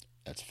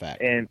 That's a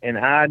fact. And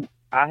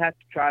I have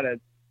to try to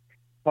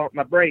pump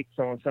my brakes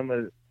on some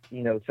of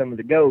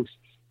the ghosts,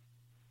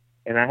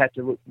 and I have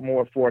to look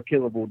more for a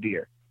killable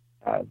deer.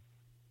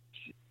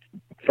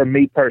 For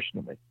me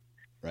personally,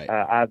 right.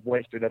 I've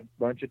wasted a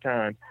bunch of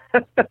time,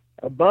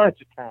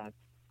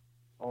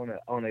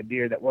 on a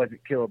deer that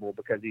wasn't killable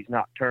because he's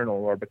nocturnal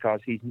or because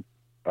he's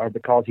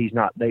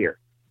not there.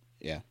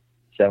 Yeah.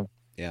 So.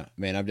 Yeah,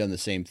 man, I've done the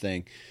same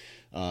thing.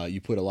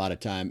 You put a lot of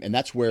time, and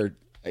that's where,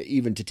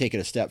 even to take it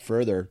a step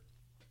further,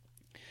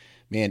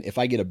 man, if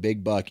I get a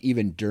big buck,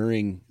 even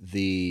during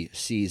the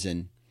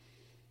season,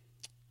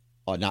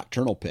 a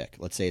nocturnal pick,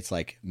 let's say it's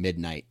like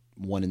midnight,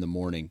 1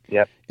 a.m.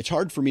 Yep. It's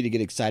hard for me to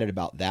get excited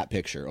about that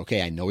picture.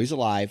 Okay, I know he's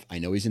alive. I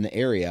know he's in the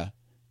area,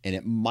 and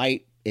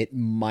it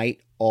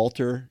might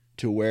alter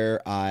to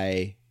where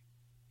I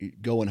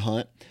go and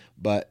hunt,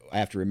 but I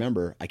have to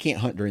remember I can't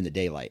hunt during the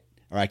daylight,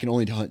 or I can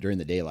only hunt during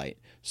the daylight.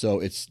 So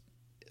it's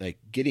like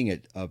getting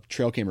a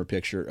trail camera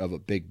picture of a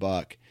big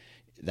buck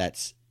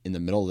that's in the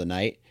middle of the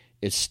night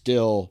is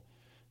still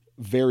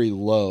very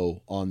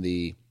low on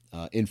the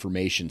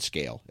information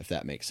scale, if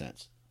that makes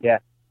sense. Yeah.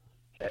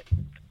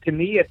 To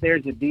me, if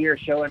there's a deer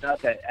showing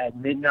up at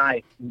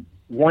midnight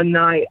one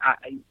night, I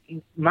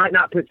might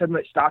not put so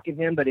much stock in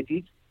him, but if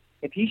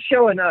he's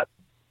showing up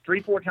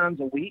 3-4 times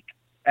a week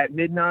at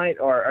midnight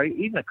or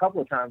even a couple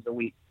of times a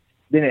week,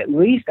 then at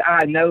least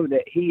I know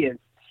that he is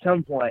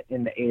somewhat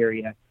in the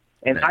area,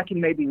 and I can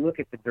maybe look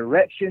at the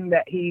direction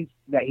that he's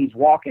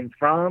walking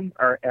from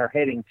or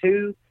heading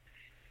to,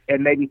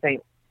 and maybe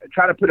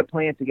try to put a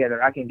plan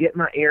together. I can get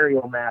my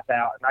aerial map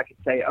out, and I can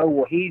say, oh,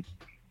 well, he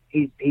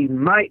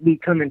might be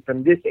coming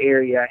from this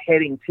area,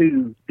 heading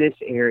to this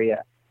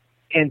area,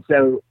 and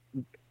so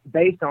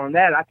based on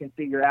that, I can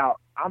figure out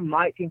I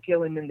might can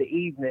kill him in the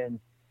evening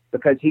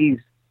because he's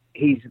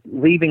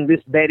leaving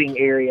this bedding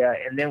area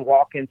and then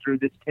walking through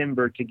this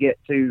timber to get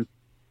to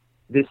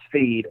this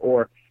feed,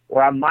 or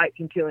I might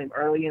can kill him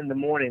early in the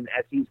morning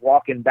as he's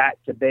walking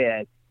back to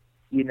bed,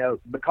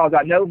 because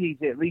I know he's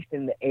at least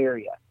in the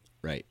area.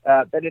 Right.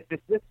 But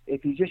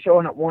if he's just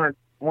showing up once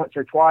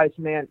or twice,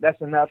 man,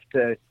 that's enough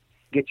to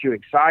get you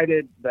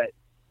excited. But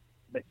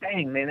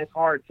dang, man, it's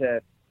hard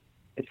to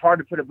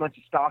put a bunch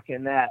of stock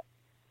in that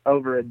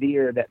over a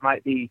deer that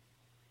might be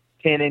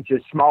 10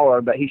 inches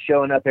smaller, but he's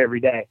showing up every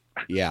day.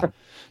 Yeah.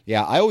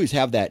 Yeah. I always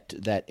have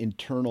that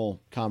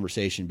internal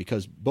conversation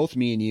because both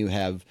me and you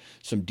have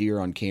some deer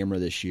on camera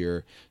this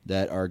year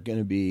that are going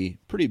to be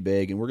pretty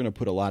big, and we're going to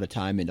put a lot of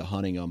time into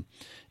hunting them.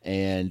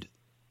 And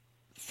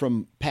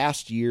from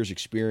past years'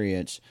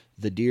 experience,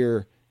 the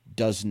deer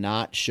does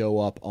not show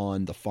up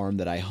on the farm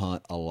that I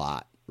hunt a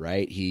lot,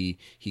 right? He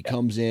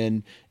comes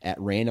in at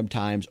random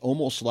times,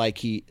 almost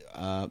like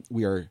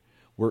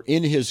we're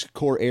in his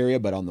core area,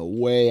 but on the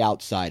way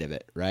outside of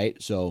it,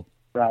 right? So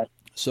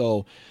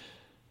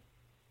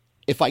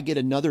if I get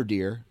another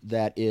deer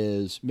that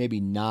is maybe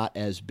not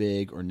as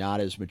big or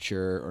not as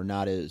mature or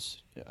not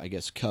as, I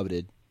guess,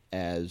 coveted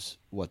as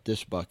what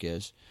this buck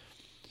is,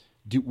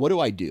 what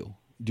do I do?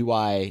 Do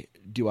I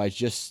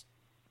just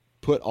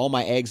put all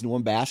my eggs in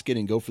one basket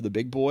and go for the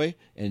big boy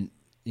and,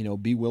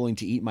 be willing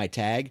to eat my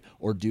tag?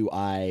 Or do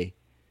I,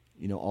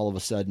 all of a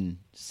sudden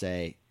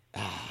say,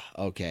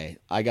 okay,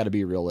 I got to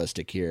be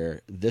realistic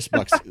here. This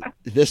buck's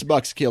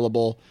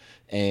killable,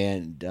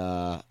 and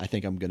I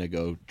think I'm going to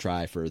go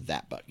try for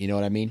that buck. You know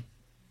what I mean?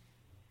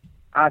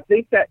 I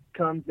think that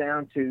comes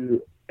down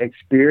to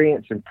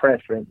experience and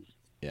preference.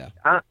 Yeah.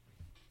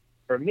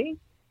 For me,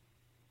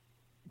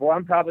 boy,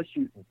 I'm probably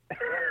shooting.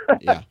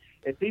 Yeah.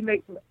 If he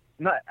makes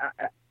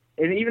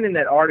and even in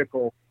that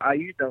article, I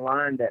used a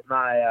line that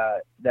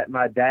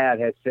my dad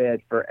has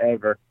said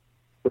forever,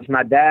 which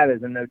my dad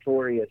is a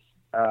notorious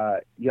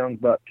young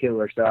buck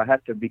killer, so I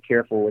have to be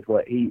careful with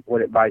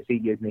what advice he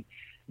gives me.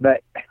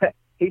 But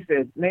he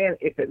says, man,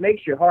 if it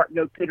makes your heart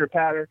go pitter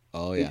patter,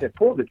 he said,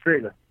 pull the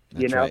trigger.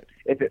 That's right.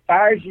 If it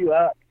fires you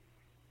up,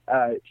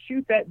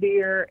 shoot that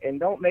deer and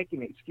don't make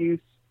an excuse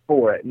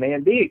for it,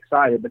 man. Be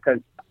excited, because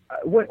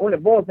when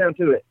it boils down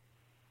to it,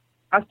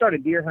 I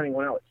started deer hunting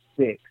when I was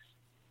 6,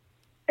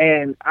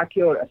 and I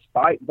killed a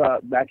spike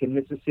buck back in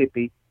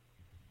Mississippi,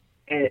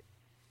 and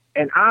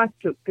I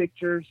took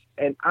pictures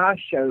and I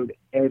showed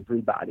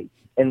everybody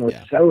and was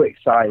so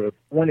excited.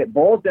 When it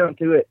boils down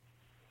to it,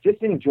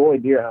 just enjoy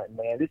deer hunting,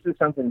 man. This is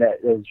something that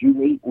is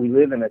unique. We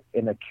live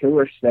in a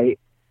killer state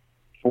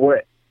for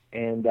it.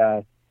 And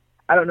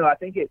I don't know. I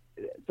think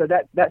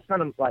that's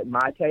kind of like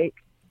my take.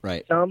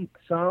 Right. Some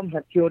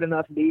have killed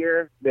enough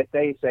deer that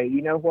they say,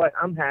 you know what,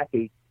 I'm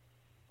happy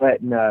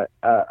letting a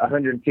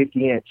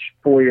 150-inch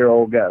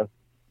 4-year-old go.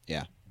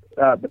 Yeah.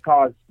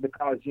 Because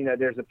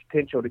there's a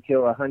potential to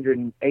kill a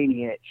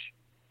 180-inch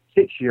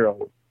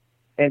 6-year-old.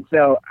 And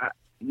so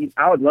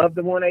I would love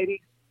the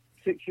 180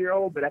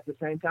 6-year-old, but at the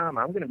same time,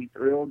 I'm going to be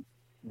thrilled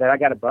that I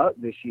got a buck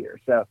this year.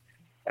 So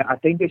I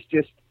think it's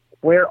just,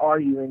 where are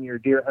you in your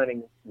deer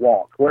hunting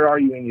walk? Where are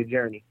you in your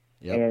journey?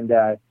 Yep.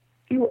 And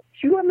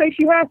shoot what makes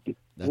you happy.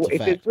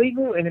 If it's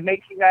legal and it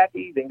makes you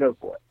happy, then go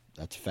for it.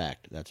 That's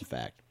a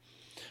fact.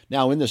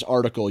 Now, in this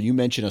article, you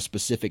mention a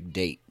specific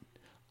date,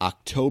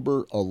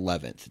 October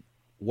 11th.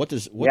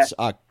 What's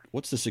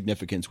the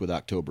significance with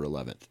October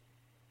 11th?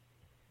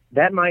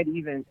 That might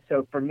even,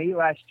 so for me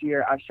last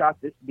year, I shot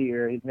this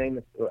deer. His name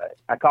is,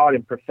 I called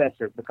him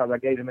Professor because I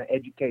gave him an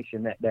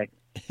education that day.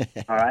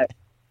 All right.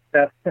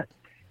 So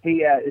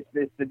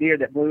it's the deer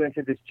that blew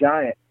into this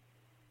giant.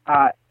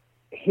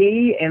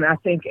 He and I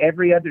think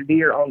every other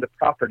deer on the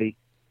property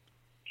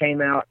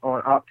came out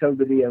on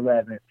October the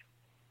 11th,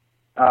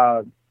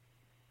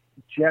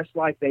 just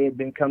like they had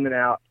been coming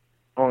out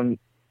on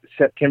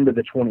September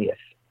the 20th.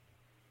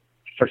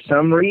 For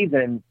some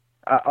reason,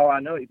 I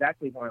know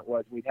exactly when it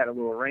was. We'd had a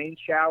little rain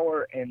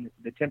shower, and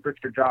the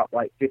temperature dropped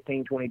like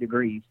 15, 20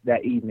 degrees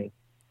that evening.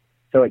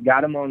 So it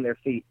got them on their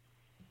feet.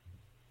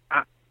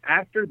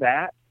 After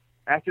that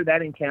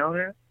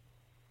encounter,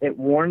 it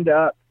warmed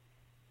up,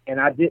 and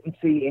I didn't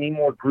see any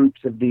more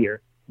groups of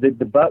deer. The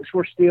bucks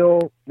were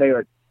still, they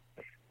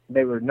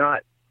were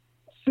not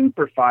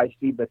super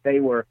feisty, but they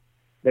were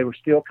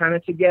still kind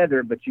of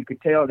together, but you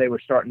could tell they were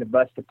starting to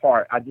bust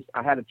apart.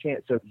 I had a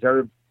chance to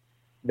observe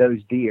those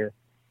deer.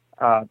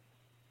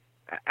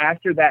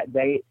 After that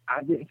date,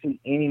 I didn't see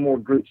any more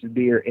groups of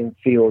deer in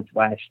fields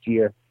last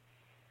year.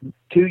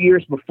 2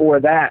 years before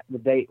that, the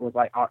date was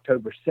like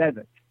October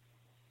 7th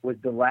was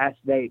the last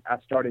date I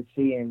started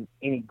seeing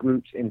any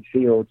groups in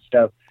fields.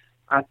 So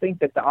I think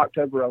that the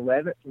October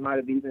 11th might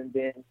have even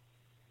been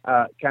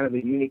kind of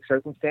a unique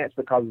circumstance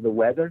because of the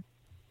weather.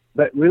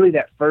 But really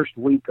that first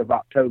week of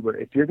October,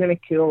 if you're going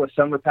to kill a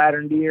summer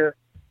pattern deer,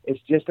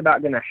 it's just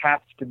about going to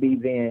have to be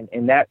then,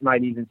 and that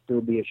might even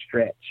still be a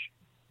stretch.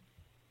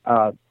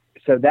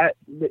 So that,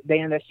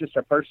 Dan, that's just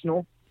a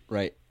personal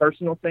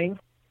thing.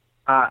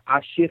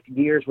 I shift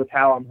gears with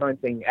how I'm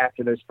hunting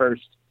after those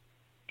first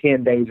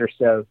 10 days or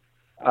so.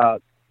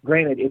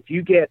 Granted, if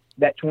you get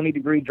that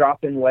 20-degree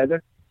drop in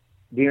weather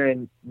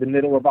during the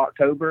middle of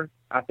October,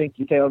 I think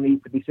your tail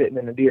needs to be sitting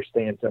in a deer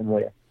stand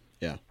somewhere.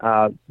 Yeah.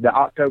 The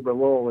October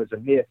lull is a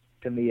myth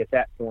to me at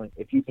that point.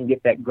 If you can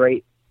get that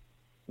great,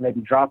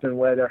 maybe drop in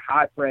weather,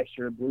 high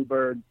pressure,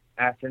 bluebird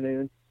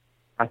afternoon,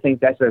 I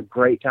think that's a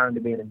great time to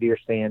be in a deer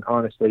stand,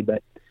 honestly.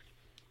 But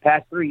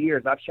past 3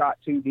 years, I've shot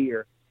 2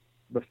 deer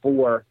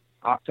before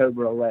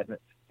October 11th,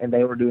 and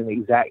they were doing the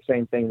exact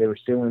same thing. They were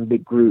still in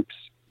big groups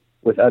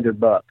with other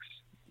bucks.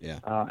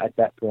 at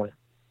that point.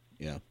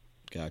 Yeah,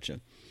 gotcha.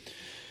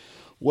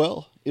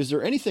 Well, is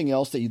there anything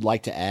else that you'd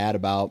like to add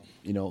about,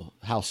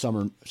 how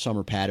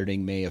summer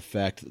patterning may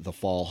affect the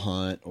fall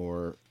hunt,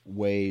 or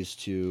ways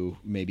to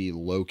maybe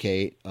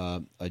locate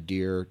a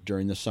deer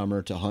during the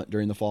summer to hunt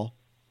during the fall?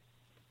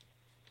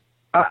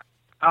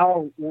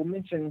 We'll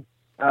mention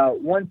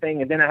one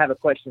thing, and then I have a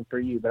question for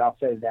you, but I'll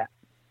say that.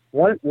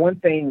 One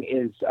thing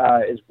is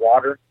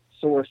water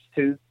source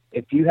too.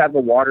 If you have a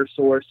water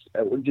source,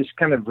 we're just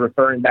kind of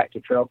referring back to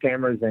trail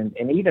cameras and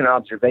even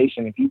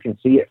observation, if you can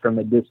see it from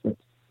a distance.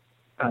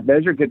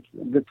 Those are good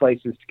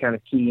places to kind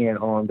of key in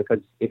on, because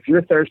if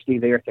you're thirsty,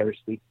 they're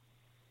thirsty,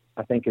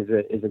 I think is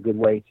a good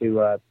way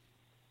to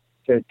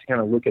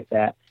kind of look at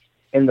that.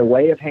 In the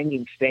way of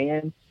hanging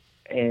stands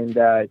and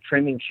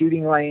trimming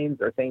shooting lanes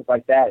or things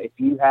like that, if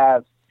you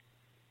have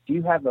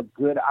a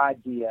good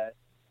idea,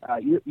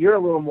 you're a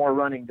little more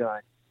run and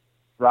gun,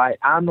 right?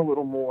 I'm a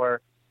little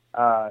more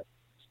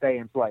stay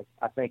and play,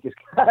 I think is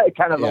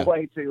kind of a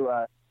way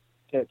to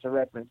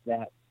reference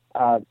that.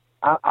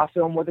 I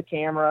film with a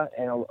camera,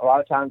 and a lot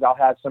of times I'll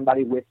have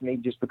somebody with me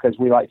just because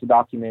we like to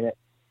document it.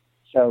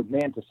 So,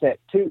 man, to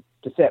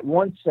set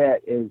one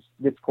set is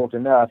difficult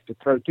enough. To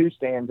throw two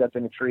stands up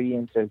in a tree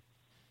and to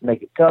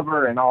make it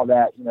cover and all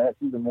that, that's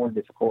even more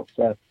difficult.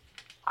 So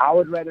I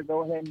would rather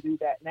go ahead and do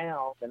that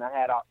now than I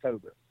had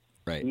October.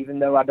 Right. Even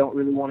though I don't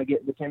really want to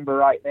get the timber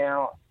right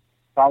now,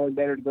 probably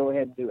better to go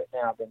ahead and do it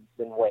now than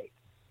wait.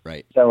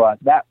 Right. So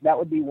that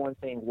would be one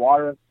thing.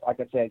 Water, like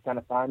I said, kind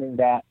of finding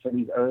that for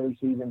these early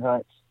season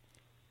hunts.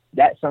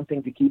 That's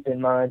something to keep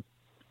in mind.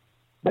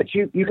 But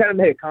you kind of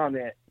made a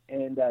comment,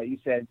 and you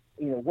said,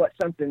 what's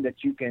something that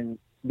you can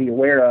be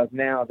aware of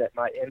now that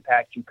might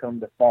impact you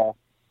come the fall?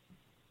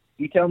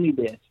 You tell me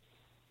this.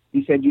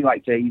 You said you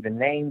like to even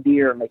name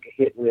deer or make a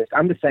hit list.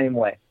 I'm the same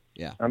way.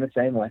 Yeah. I'm the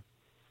same way.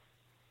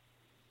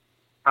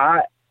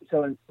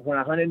 So when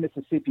I hunted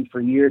Mississippi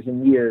for years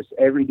and years,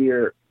 every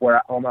deer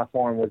on my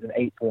farm was an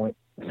 8-point.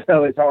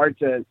 So it's hard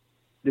to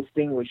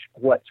distinguish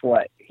what's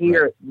what.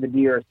 Here, right. The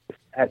deer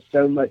has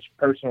so much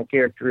personal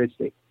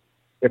characteristic.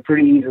 They're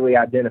pretty easily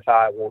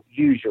identifiable,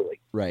 usually.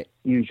 Right.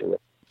 Usually.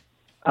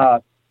 I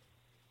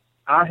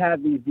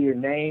have these deer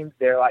named.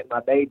 They're like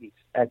my babies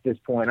at this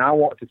point. I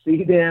want to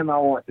see them. I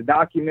want to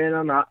document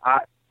them.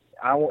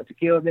 I want to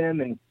kill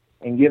them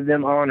and give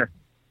them honor.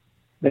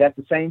 But at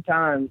the same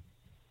time,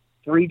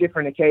 3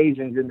 different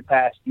occasions in the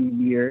past few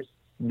years,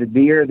 the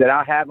deer that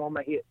I have on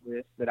my hit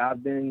list that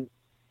I've been,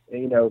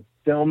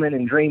 filming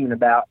and dreaming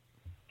about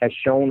has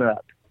shown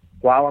up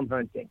while I'm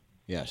hunting.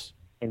 Yes.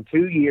 In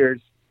 2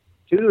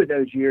 of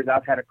those years,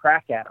 I've had a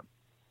crack at them.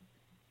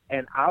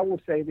 And I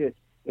will say this,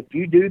 if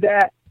you do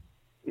that,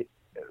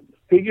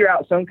 figure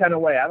out some kind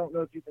of way. I don't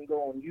know if you can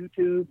go on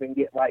YouTube and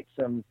get like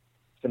some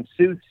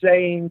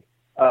soothsaying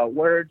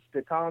words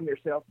to calm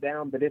yourself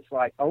down, but it's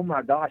like, oh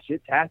my gosh,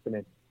 it's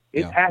happening.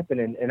 It's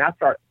happening. And I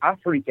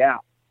freak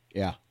out.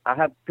 Yeah. I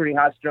have a pretty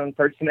high strung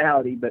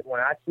personality, but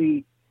when I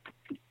see,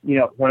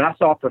 when I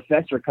saw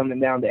Professor coming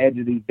down the edge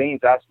of these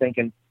beams, I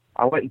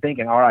wasn't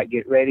thinking, all right,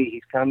 get ready.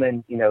 He's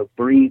coming,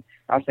 breathe.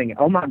 I was thinking,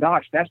 oh my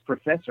gosh, that's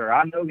Professor.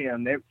 I know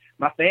him.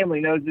 My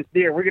family knows this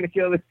deer. We're going to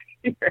kill this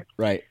deer.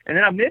 Right. And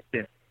then I missed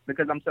it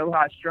because I'm so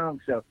high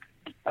strung. So,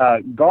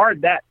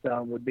 guard that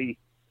some would be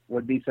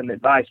some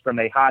advice from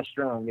a high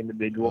strung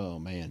individual. Oh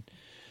man.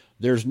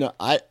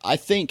 I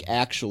think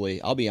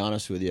actually, I'll be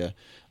honest with you.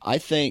 I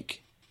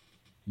think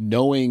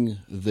knowing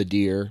the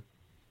deer,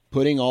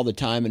 putting all the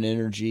time and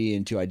energy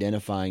into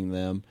identifying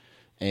them,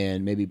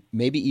 and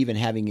maybe even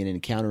having an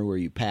encounter where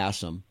you pass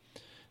them.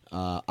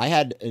 I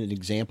had an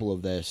example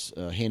of this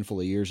a handful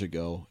of years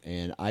ago,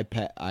 and I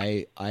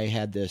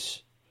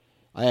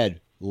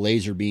had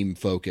laser beam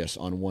focus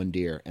on one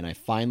deer, and I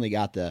finally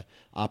got the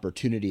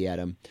opportunity at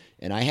him,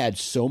 and I had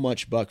so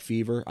much buck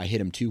fever. I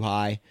hit him too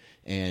high,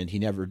 and he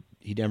never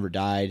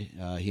died.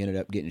 He ended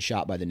up getting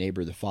shot by the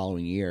neighbor the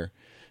following year.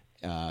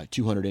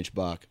 200-inch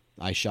buck.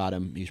 I shot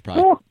him. He's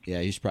probably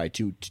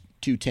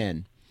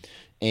 210,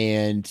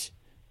 and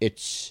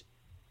it's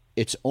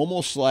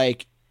almost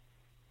like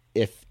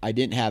if I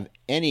didn't have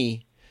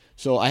any.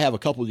 So I have a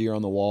couple of deer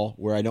on the wall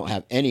where I don't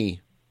have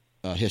any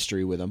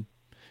history with them,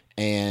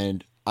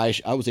 and I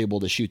was able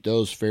to shoot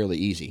those fairly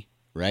easy,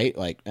 right?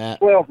 Like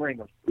 12 ring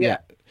them. Yeah.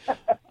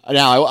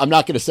 Now I'm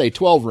not going to say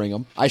 12 ring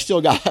them. I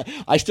still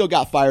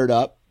got fired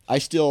up. I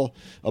still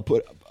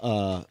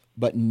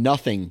but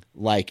nothing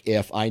like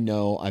if I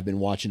know I've been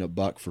watching a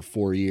buck for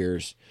 4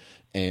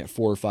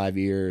 or 5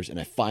 years, and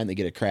I finally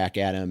get a crack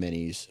at him, and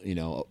he's,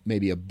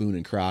 maybe a Boone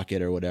and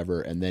Crockett or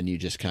whatever, and then you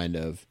just kind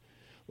of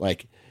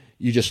like,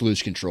 you just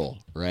lose control,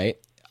 right?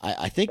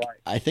 I think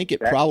it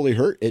probably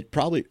hurt. It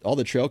probably, all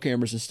the trail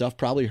cameras and stuff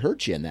probably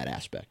hurt you in that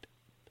aspect.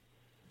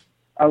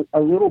 A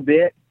little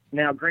bit.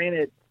 Now,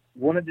 granted,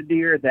 one of the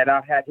deer that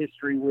I've had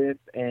history with,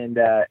 and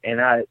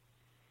I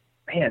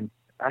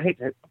hate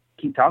to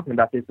keep talking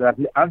about this, but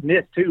I've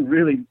missed 2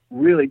 really,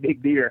 really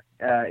big deer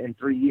in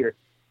 3 years.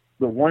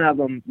 But one of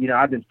them,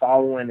 I've been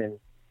following, and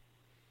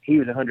he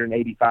was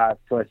 185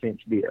 plus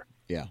inch deer.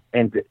 Yeah.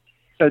 And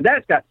so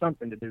that's got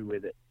something to do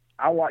with it.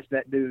 I watched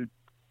that dude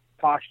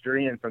posture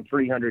in from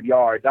 300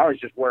 yards. I was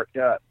just worked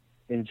up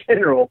in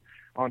general,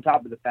 on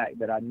top of the fact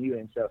that I knew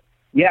him. So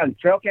yeah,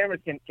 trail cameras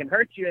can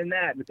hurt you in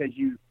that, because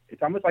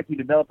it's almost like you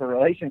develop a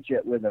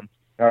relationship with them,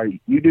 or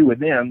you do with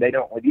them. They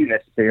don't with you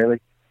necessarily,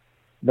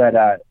 but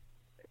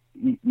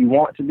you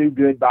want to do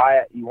good by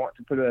it. You want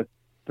to put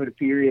a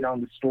period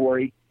on the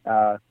story.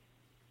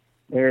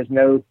 There is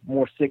no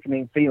more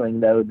sickening feeling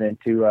though than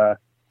to,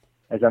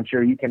 as I'm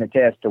sure you can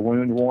attest, to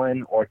wound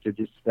one, or to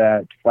just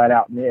flat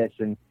out miss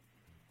and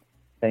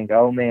think,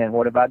 oh man,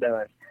 what have I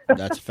done?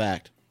 That's a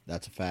fact.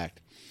 That's a fact.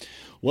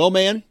 Well,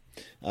 man,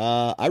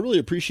 I really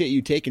appreciate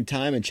you taking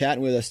time and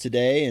chatting with us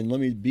today. And let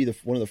me be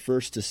one of the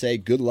first to say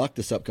good luck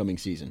this upcoming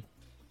season.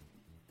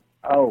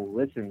 Oh,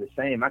 listen, the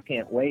same. I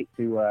can't wait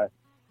to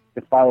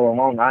follow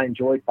along. I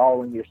enjoyed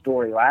following your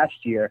story last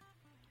year,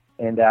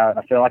 and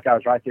I feel like I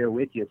was right there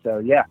with you. So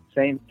yeah,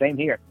 same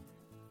here.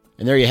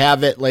 And there you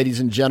have it, ladies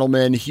and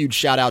gentlemen. Huge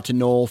shout out to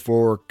Noel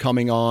for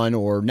coming on,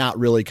 or not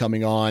really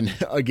coming on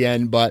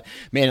again. But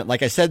man,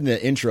 like I said in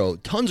the intro,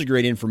 tons of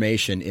great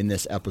information in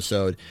this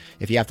episode.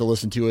 If you have to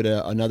listen to it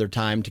another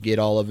time to get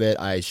all of it,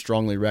 I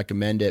strongly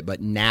recommend it. But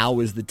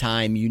now is the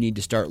time you need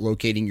to start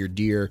locating your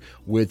deer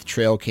with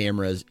trail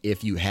cameras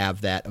if you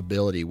have that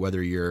ability,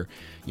 whether you're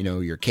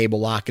cable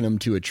locking them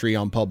to a tree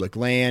on public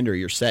land, or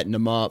you're setting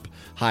them up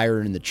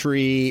higher in the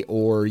tree,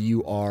 or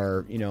you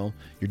are,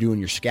 you're doing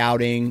your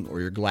scouting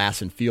or your glass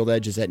and field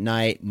edges at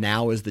night.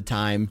 Now is the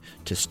time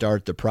to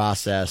start the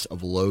process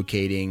of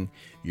locating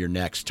your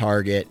next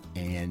target.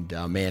 And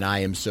man, I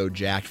am so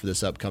jacked for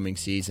this upcoming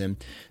season.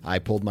 I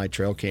pulled my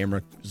trail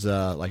cameras,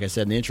 like I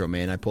said in the intro,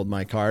 man, I pulled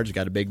my cards,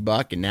 got a big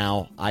buck, and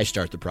now I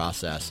start the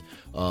process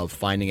of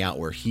finding out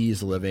where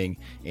he's living,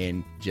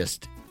 and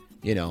just,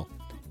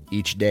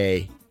 each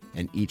day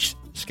and each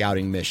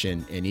scouting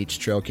mission and each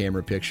trail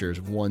camera picture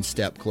is one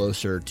step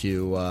closer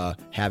to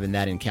having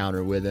that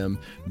encounter with him,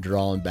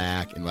 drawing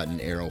back and letting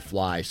an arrow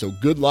fly. So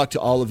good luck to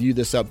all of you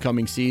this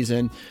upcoming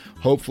season.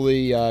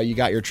 Hopefully you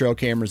got your trail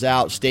cameras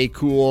out. Stay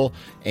cool,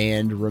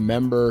 and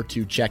remember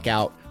to check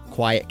out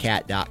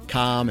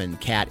quietcat.com,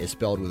 and cat is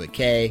spelled with a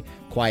K,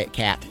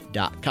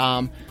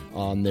 quietcat.com,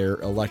 on their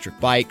electric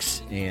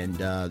bikes. And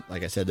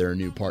like I said, they're a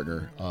new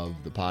partner of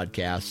the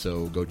podcast,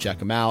 so go check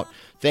them out.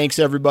 Thanks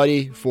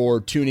everybody for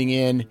tuning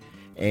in,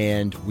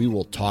 and we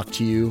will talk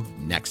to you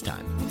next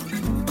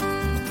time.